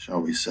bottom,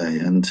 shall we say,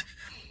 and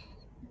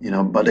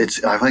but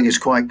I think it's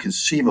quite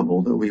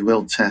conceivable that we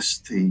will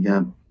test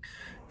the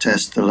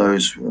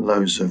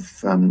lows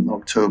of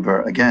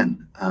October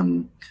again.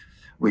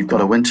 We've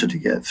got a winter to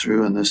get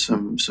through, and there's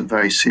some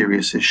very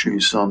serious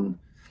issues on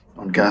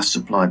gas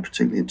supply,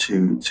 particularly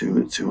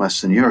to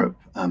Western Europe.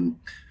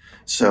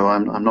 So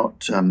I'm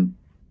not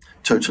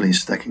totally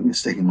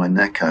sticking my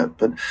neck out,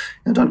 but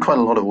I've done quite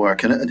a lot of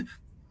work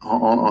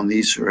on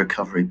these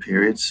recovery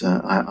periods.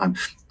 I'm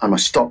a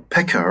stock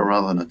picker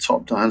rather than a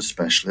top-down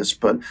specialist,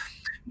 but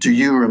do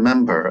you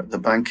remember the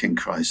banking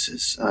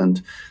crisis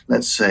and,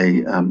 let's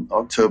say,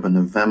 October,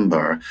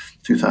 November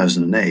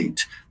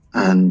 2008,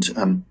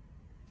 and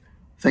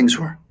things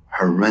were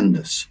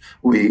horrendous.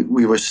 We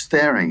were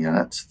staring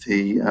at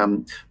the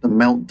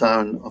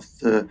meltdown of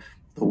the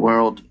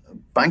world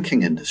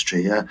banking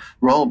industry.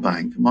 Royal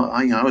Bank,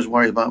 I was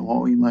worried about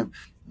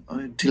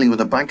dealing with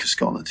the Bank of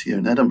Scotland here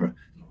in Edinburgh.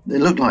 They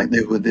looked like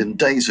they were within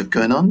days of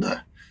going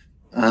under.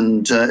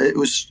 And it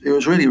was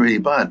really, really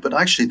bad. But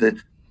actually,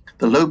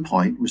 the low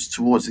point was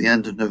towards the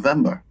end of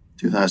November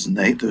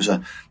 2008.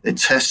 They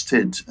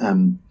tested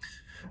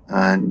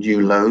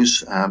new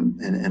lows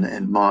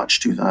in March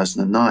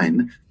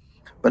 2009.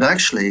 But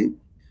actually,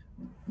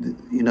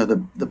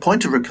 the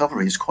point of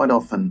recovery is quite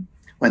often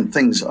when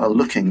things are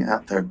looking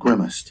at their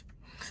grimmest,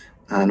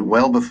 and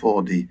well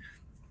before the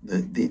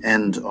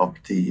end of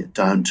the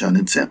downturn.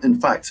 It's in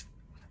fact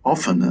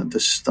often at the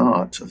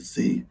start of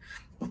the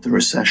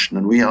recession,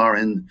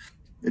 and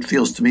it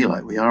feels to me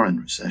like we are in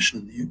recession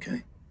in the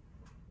UK.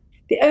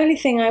 The only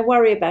thing I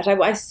worry about,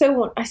 I so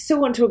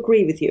want to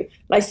agree with you.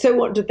 I so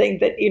want to think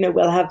that,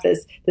 we'll have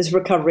this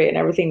recovery and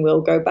everything will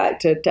go back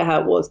to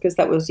how it was, because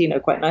that was,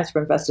 quite nice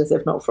for investors,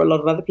 if not for a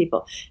lot of other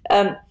people.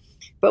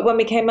 But when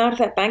we came out of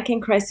that banking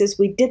crisis,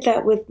 we did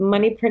that with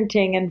money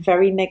printing and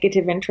very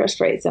negative interest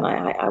rates. And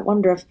I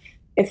wonder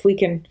if we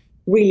can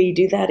really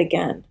do that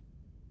again.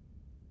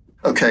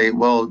 Okay,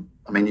 well,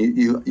 I mean,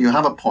 you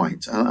have a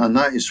point, and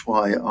that is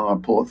why our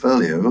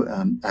portfolio,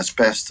 as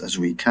best as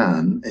we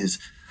can, is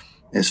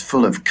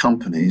full of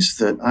companies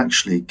that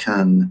actually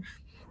can,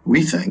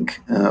 we think,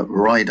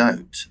 ride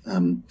out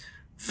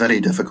very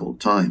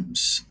difficult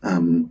times.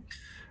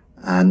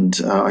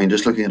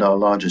 Just looking at our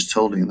largest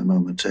holding at the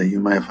moment, you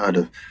may have heard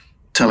of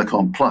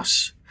Telecom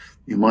Plus.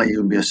 You might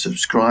even be a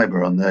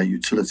subscriber on their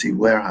utility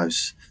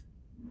warehouse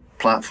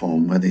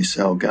platform where they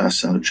sell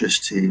gas,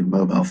 electricity,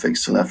 mobile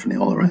fixed telephony,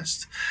 all the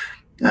rest.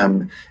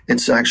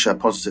 It's actually a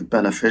positive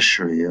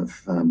beneficiary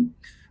of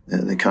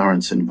the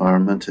current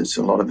environment. It's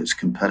a lot of its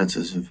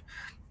competitors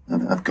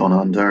have gone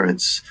under.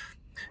 It's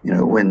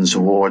wins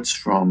awards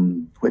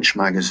from Which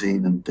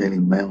Magazine and Daily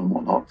Mail and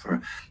whatnot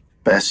for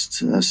best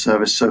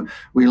service. So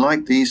we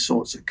like these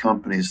sorts of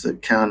companies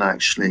that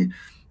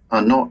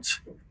are not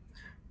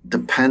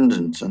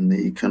dependent on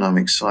the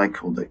economic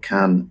cycle, that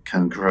can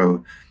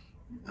grow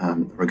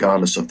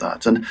regardless of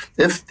that. And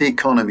if the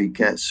economy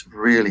gets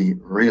really,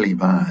 really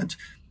bad,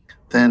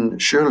 then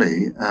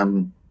surely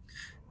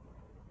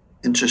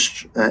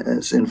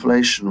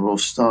inflation will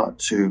start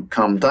to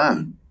come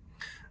down,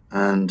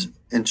 and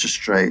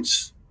interest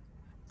rates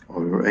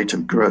or rate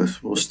of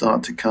growth will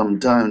start to come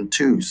down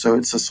too. So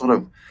it's a sort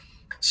of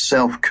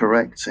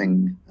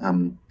self-correcting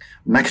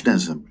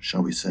mechanism,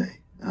 shall we say.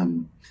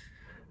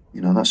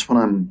 That's what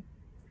I'm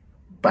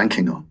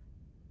banking on.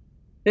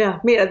 Yeah,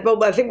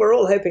 I think we're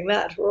all hoping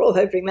that.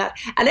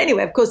 And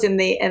anyway, of course, in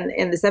the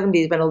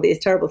 70s, when all these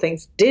terrible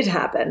things did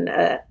happen,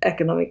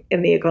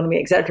 in the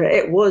economy, etc.,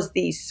 it was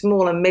the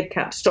small and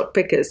mid-cap stock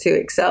pickers who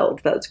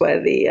excelled. That's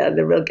where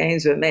the real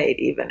gains were made,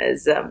 even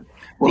as I'm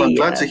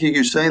glad to hear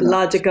you say that.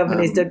 Larger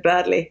companies did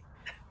badly.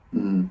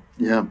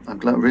 Yeah, I'm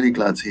really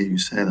glad to hear you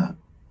say that.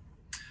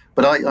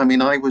 But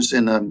I was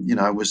in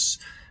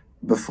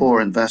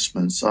before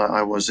investments.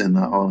 I was in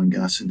that oil and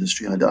gas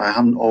industry. I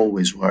haven't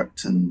always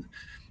worked in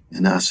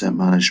asset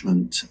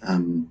management.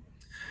 That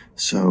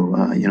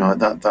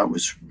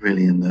was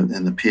really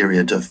in the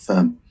period of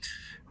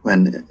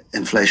when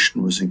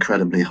inflation was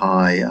incredibly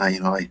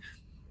high.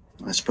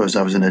 I suppose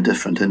I was in a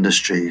different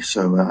industry,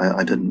 so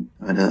I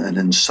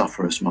didn't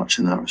suffer as much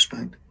in that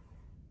respect.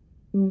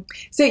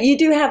 So you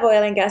do have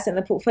oil and gas in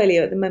the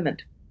portfolio at the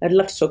moment. I'd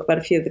love to talk about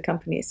a few of the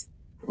companies.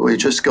 We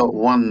just got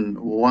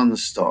one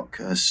stock,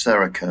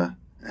 Serica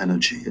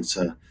Energy. It's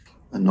a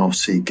North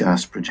Sea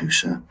gas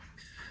producer.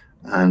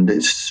 And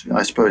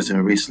I suppose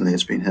recently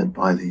it's been hit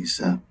by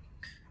these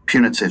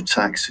punitive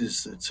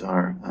taxes that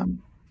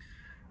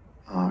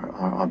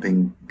are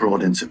being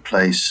brought into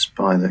place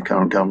by the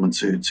current government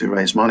to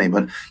raise money.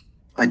 But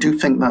I do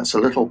think that's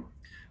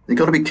you've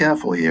got to be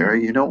careful here.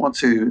 You don't want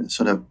to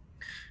sort of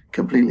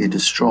completely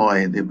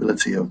destroy the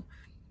ability of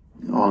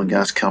oil and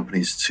gas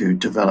companies to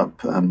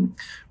develop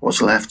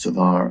what's left of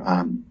our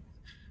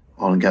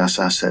oil and gas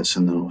assets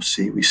in the North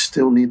Sea. We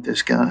still need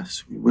this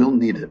gas. We will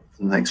need it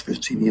for the next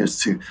 15 years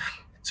to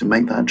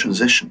make that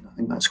transition. I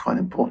think that's quite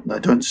important. I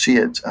don't see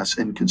it as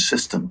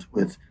inconsistent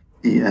with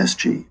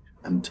ESG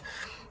and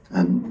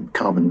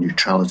carbon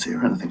neutrality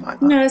or anything like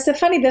that. No, it's a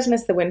funny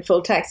business, the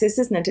windfall taxes,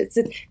 isn't it?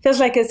 It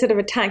feels like a sort of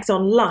a tax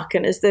on luck,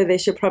 and as though they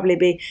should probably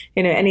be,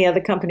 any other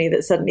company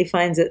that suddenly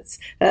finds it's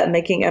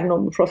making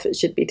abnormal profits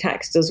should be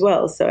taxed as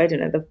well. So I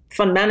don't know, the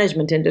fund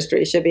management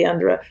industry should be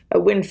under a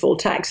windfall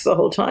tax the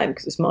whole time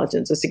because its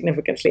margins are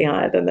significantly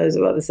higher than those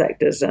of other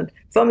sectors. And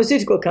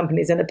pharmaceutical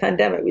companies in a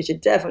pandemic, we should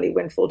definitely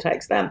windfall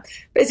tax them.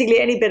 Basically,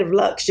 any bit of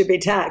luck should be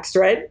taxed,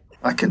 right?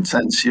 I can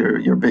sense you're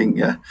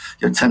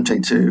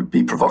attempting to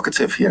be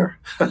provocative here.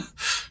 No.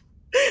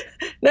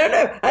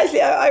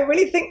 Actually, I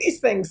really think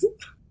these things.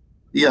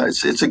 Yeah,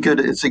 it's a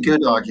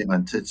good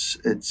argument.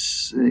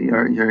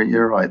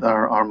 You're right.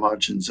 Our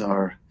margins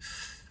are,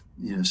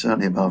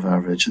 certainly above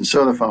average, and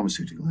so the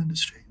pharmaceutical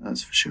industry.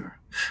 That's for sure.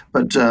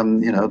 But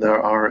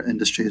there are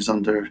industries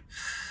under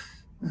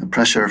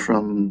pressure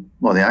from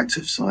the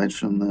active side,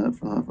 from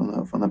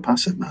the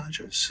passive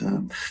managers,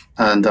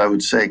 and I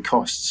would say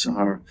costs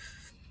are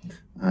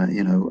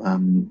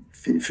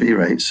fee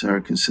rates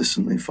are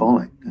consistently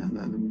falling.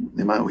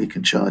 The amount we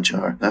can charge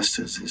our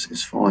investors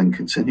is falling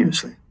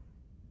continuously.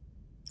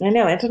 I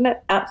know, isn't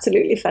it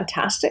absolutely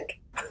fantastic?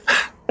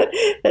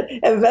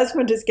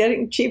 Investment is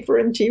getting cheaper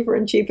and cheaper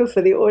and cheaper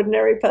for the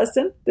ordinary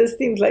person. This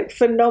seems like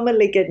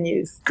phenomenally good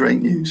news.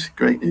 Great news.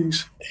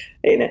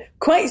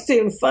 Quite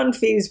soon, fund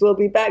fees will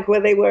be back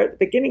where they were at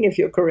the beginning of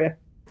your career,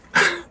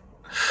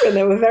 when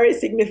they were very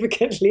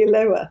significantly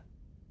lower.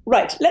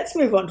 Right, let's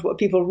move on to what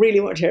people really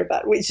want to hear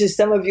about, which is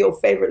some of your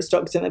favorite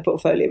stocks in the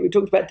portfolio. We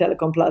talked about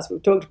Telecom Plus,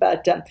 we've talked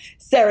about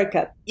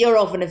Serica. You're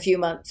off in a few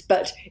months,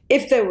 but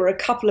if there were a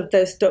couple of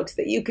those stocks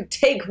that you could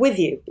take with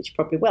you, which you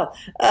probably will,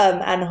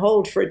 and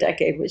hold for a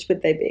decade, which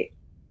would they be?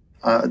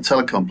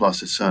 Telecom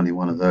Plus is certainly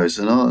one of those.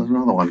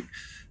 Another one,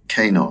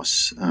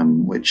 Kainos,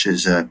 which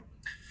is a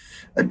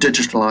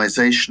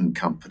digitalization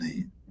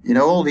company.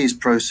 All these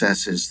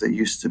processes that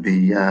used to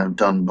be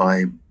done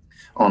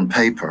on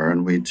paper,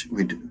 and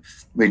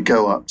we'd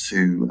go up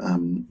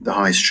to the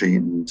high street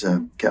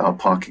and get our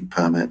parking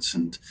permits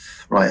and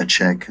write a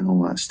check and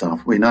all that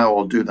stuff. We now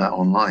all do that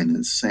online.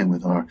 It's the same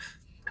with our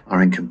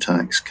income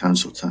tax,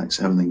 council tax,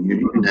 everything,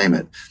 you name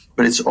it.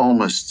 But it's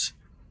almost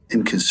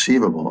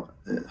inconceivable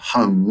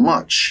how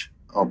much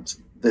of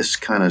this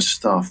kind of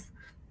stuff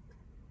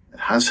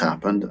has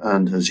happened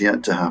and has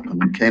yet to happen.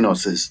 And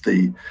Kainos is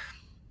the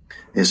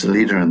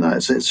leader in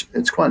that.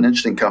 It's quite an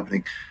interesting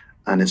company.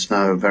 And it's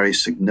now very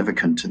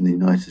significant in the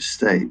United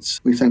States.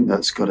 We think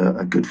that's got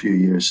a good few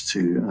years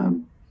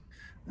to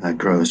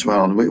grow as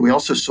well. And we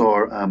also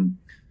saw,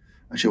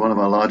 actually one of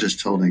our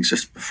largest holdings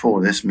just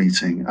before this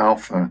meeting,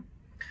 Alpha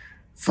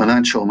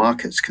Financial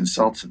Markets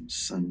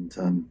Consultants.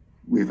 And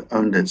we've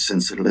owned it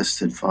since it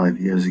listed 5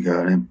 years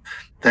ago. And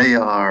they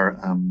are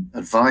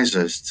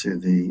advisors to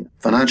the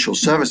financial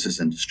services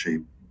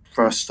industry.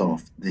 First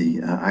off, the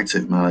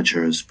active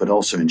managers, but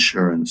also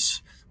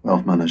insurance,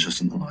 wealth managers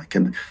and the like.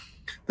 And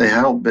they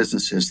help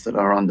businesses that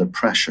are under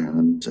pressure,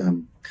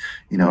 and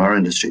our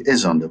industry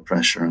is under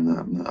pressure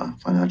on a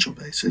financial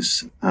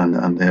basis,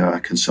 and they are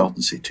a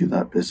consultancy to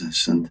that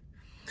business. And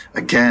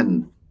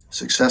again,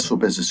 successful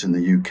business in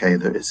the UK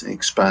that is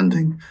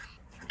expanding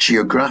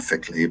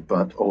geographically,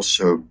 but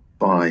also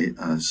by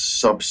a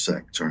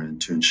subsector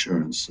into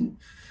insurance and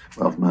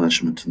wealth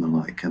management and the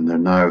like. And they're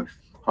now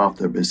half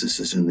their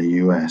businesses in the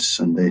US,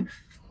 and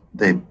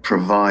they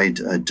provide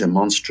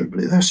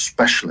they're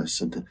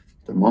specialists at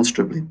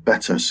demonstrably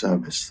better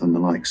service than the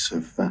likes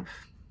of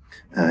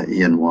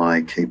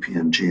E&Y,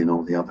 KPMG, and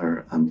all the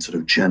other sort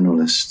of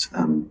generalist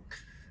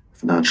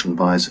financial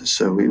advisors.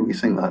 So we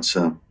think that's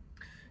a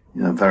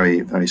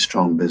very, very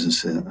strong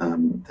business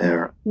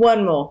there.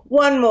 One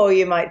more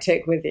you might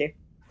take with you.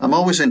 I'm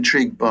always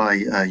intrigued by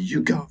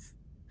YouGov.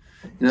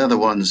 They're the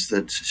ones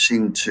that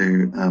seem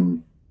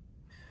to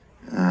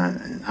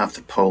have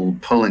the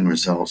polling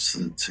results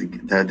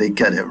that they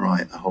get it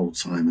right the whole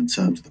time in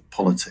terms of the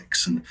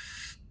politics. And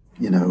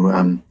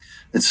and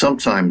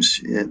sometimes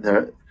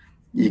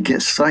you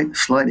get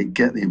slightly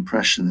get the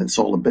impression that it's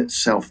all a bit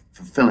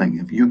self-fulfilling.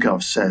 If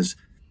YouGov says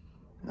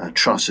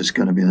Truss is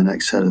going to be the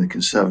next head of the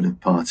Conservative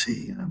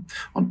Party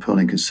on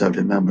polling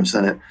Conservative members,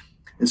 then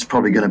it's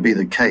probably going to be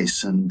the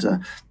case, and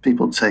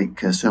people take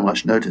so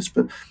much notice.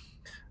 But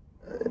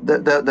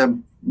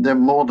they're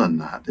more than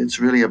that. It's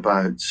really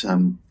about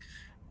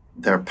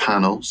their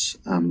panels,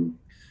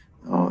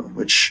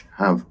 which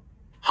have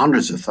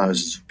hundreds of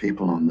thousands of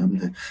people on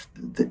them,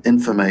 the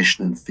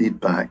information and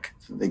feedback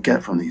that they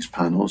get from these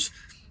panels,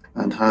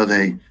 and how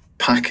they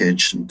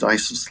package and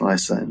dice and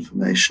slice that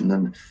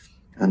information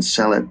and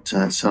sell it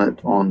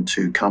on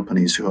to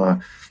companies who are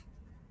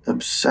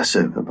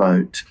obsessive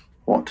about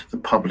what the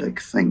public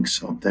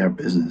thinks of their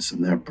business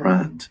and their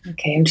brand.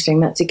 Okay, interesting.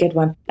 That's a good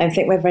one. I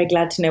think we're very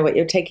glad to know what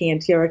you're taking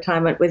into your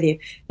retirement with you.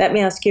 Let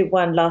me ask you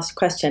one last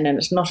question, and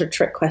it's not a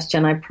trick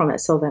question, I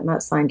promise, although it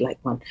might sound like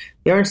one.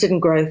 You're interested in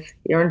growth,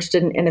 you're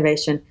interested in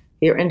innovation,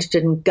 you're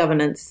interested in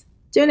governance.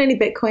 Do you own any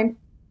Bitcoin?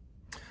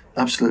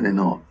 Absolutely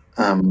not.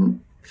 I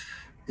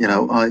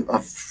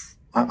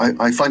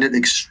find it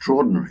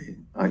extraordinary,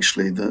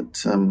 actually, that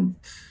the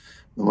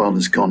world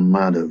has gone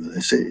mad over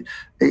this.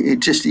 It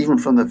just, even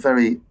from the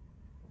very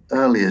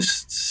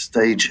earliest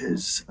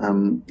stages,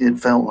 it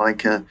felt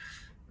like an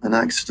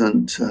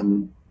accident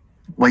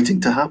waiting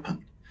to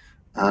happen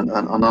and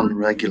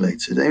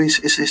unregulated. I mean,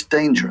 it's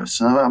dangerous.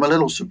 I'm a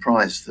little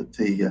surprised that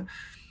the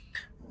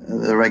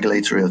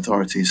regulatory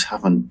authorities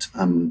haven't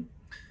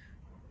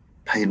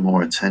paid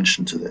more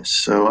attention to this.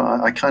 So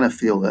I kind of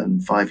feel that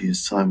in 5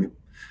 years' time,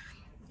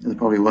 that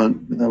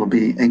will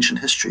be ancient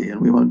history,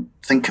 and we won't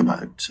think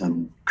about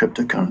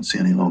cryptocurrency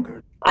any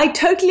longer. I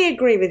totally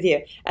agree with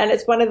you, and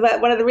it's one of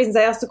the reasons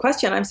I asked the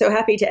question. I'm so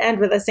happy to end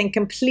with us in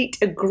complete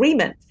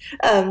agreement.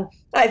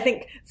 I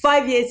think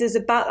 5 years is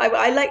about.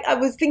 I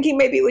was thinking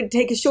maybe it would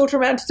take a shorter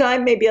amount of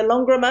time, maybe a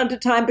longer amount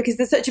of time, because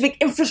there's such a big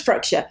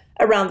infrastructure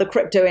around the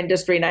crypto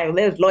industry now.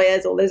 There's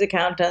lawyers, all those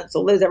accountants,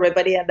 all those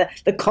everybody, and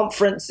the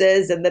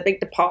conferences and the big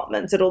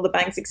departments at all the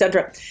banks,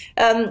 etc.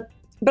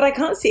 But I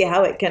can't see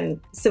how it can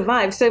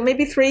survive. So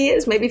maybe 3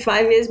 years, maybe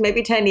 5 years,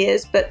 maybe 10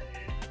 years, but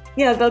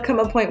Yeah, there'll come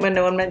a point when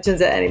no one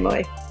mentions it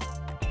anymore.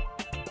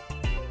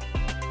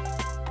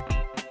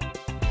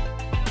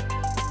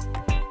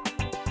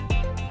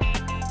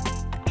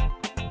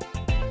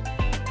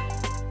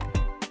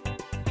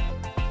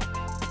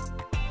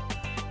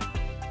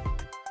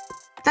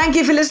 Thank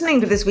you for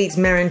listening to this week's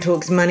Merrion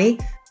Talks Money.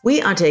 We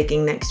are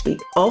taking next week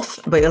off,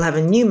 but you'll have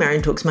a new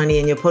Merrion Talks Money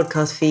in your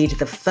podcast feed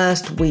the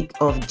first week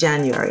of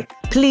January.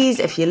 Please,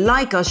 if you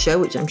like our show,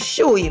 which I'm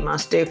sure you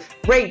must do,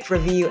 rate,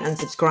 review, and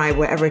subscribe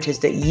wherever it is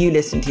that you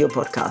listen to your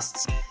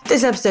podcasts.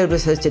 This episode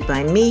was hosted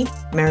by me,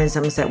 Merrion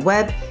Somerset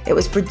Webb. It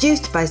was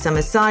produced by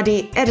Summer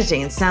Sadi,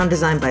 editing and sound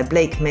design by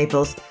Blake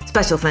Maples.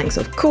 Special thanks,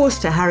 of course,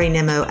 to Harry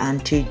Nemo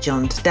and to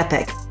John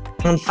Stepek.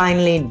 And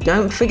finally,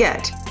 don't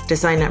forget to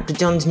sign up to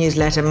John's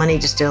newsletter, Money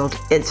Distilled.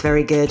 It's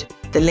very good.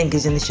 The link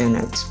is in the show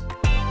notes.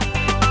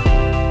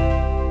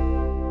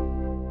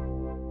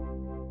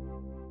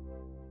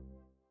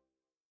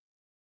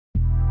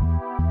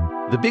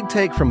 The Big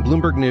Take from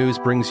Bloomberg News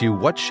brings you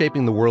what's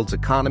shaping the world's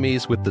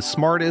economies with the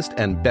smartest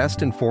and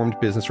best-informed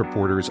business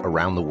reporters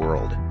around the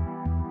world.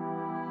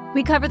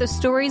 We cover the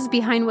stories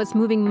behind what's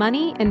moving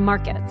money and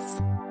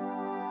markets,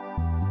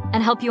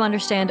 and help you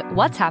understand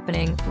what's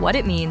happening, what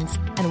it means,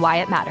 and why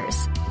it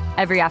matters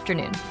every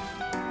afternoon.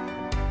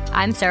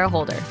 I'm Sarah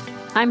Holder.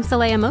 I'm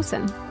Saleha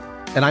Mohsin.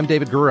 And I'm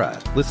David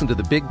Gura. Listen to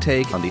The Big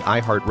Take on the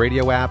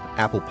iHeartRadio app,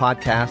 Apple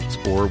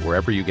Podcasts, or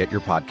wherever you get your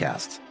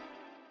podcasts.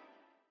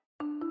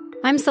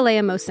 I'm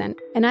Saleha Mohsin,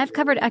 and I've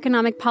covered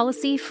economic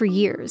policy for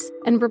years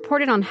and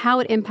reported on how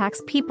it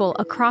impacts people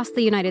across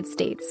the United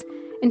States.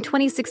 In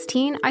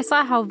 2016, I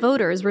saw how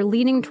voters were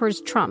leaning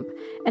towards Trump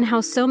and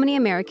how so many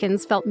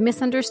Americans felt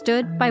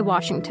misunderstood by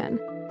Washington.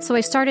 So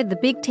I started The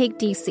Big Take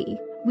DC.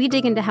 We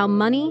dig into how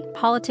money,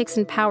 politics,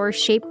 and power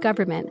shape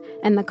government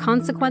and the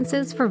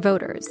consequences for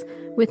voters.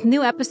 With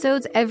new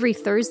episodes every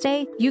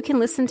Thursday, you can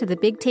listen to The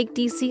Big Take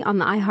DC on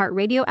the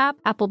iHeartRadio app,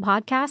 Apple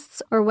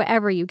Podcasts, or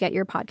wherever you get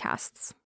your podcasts.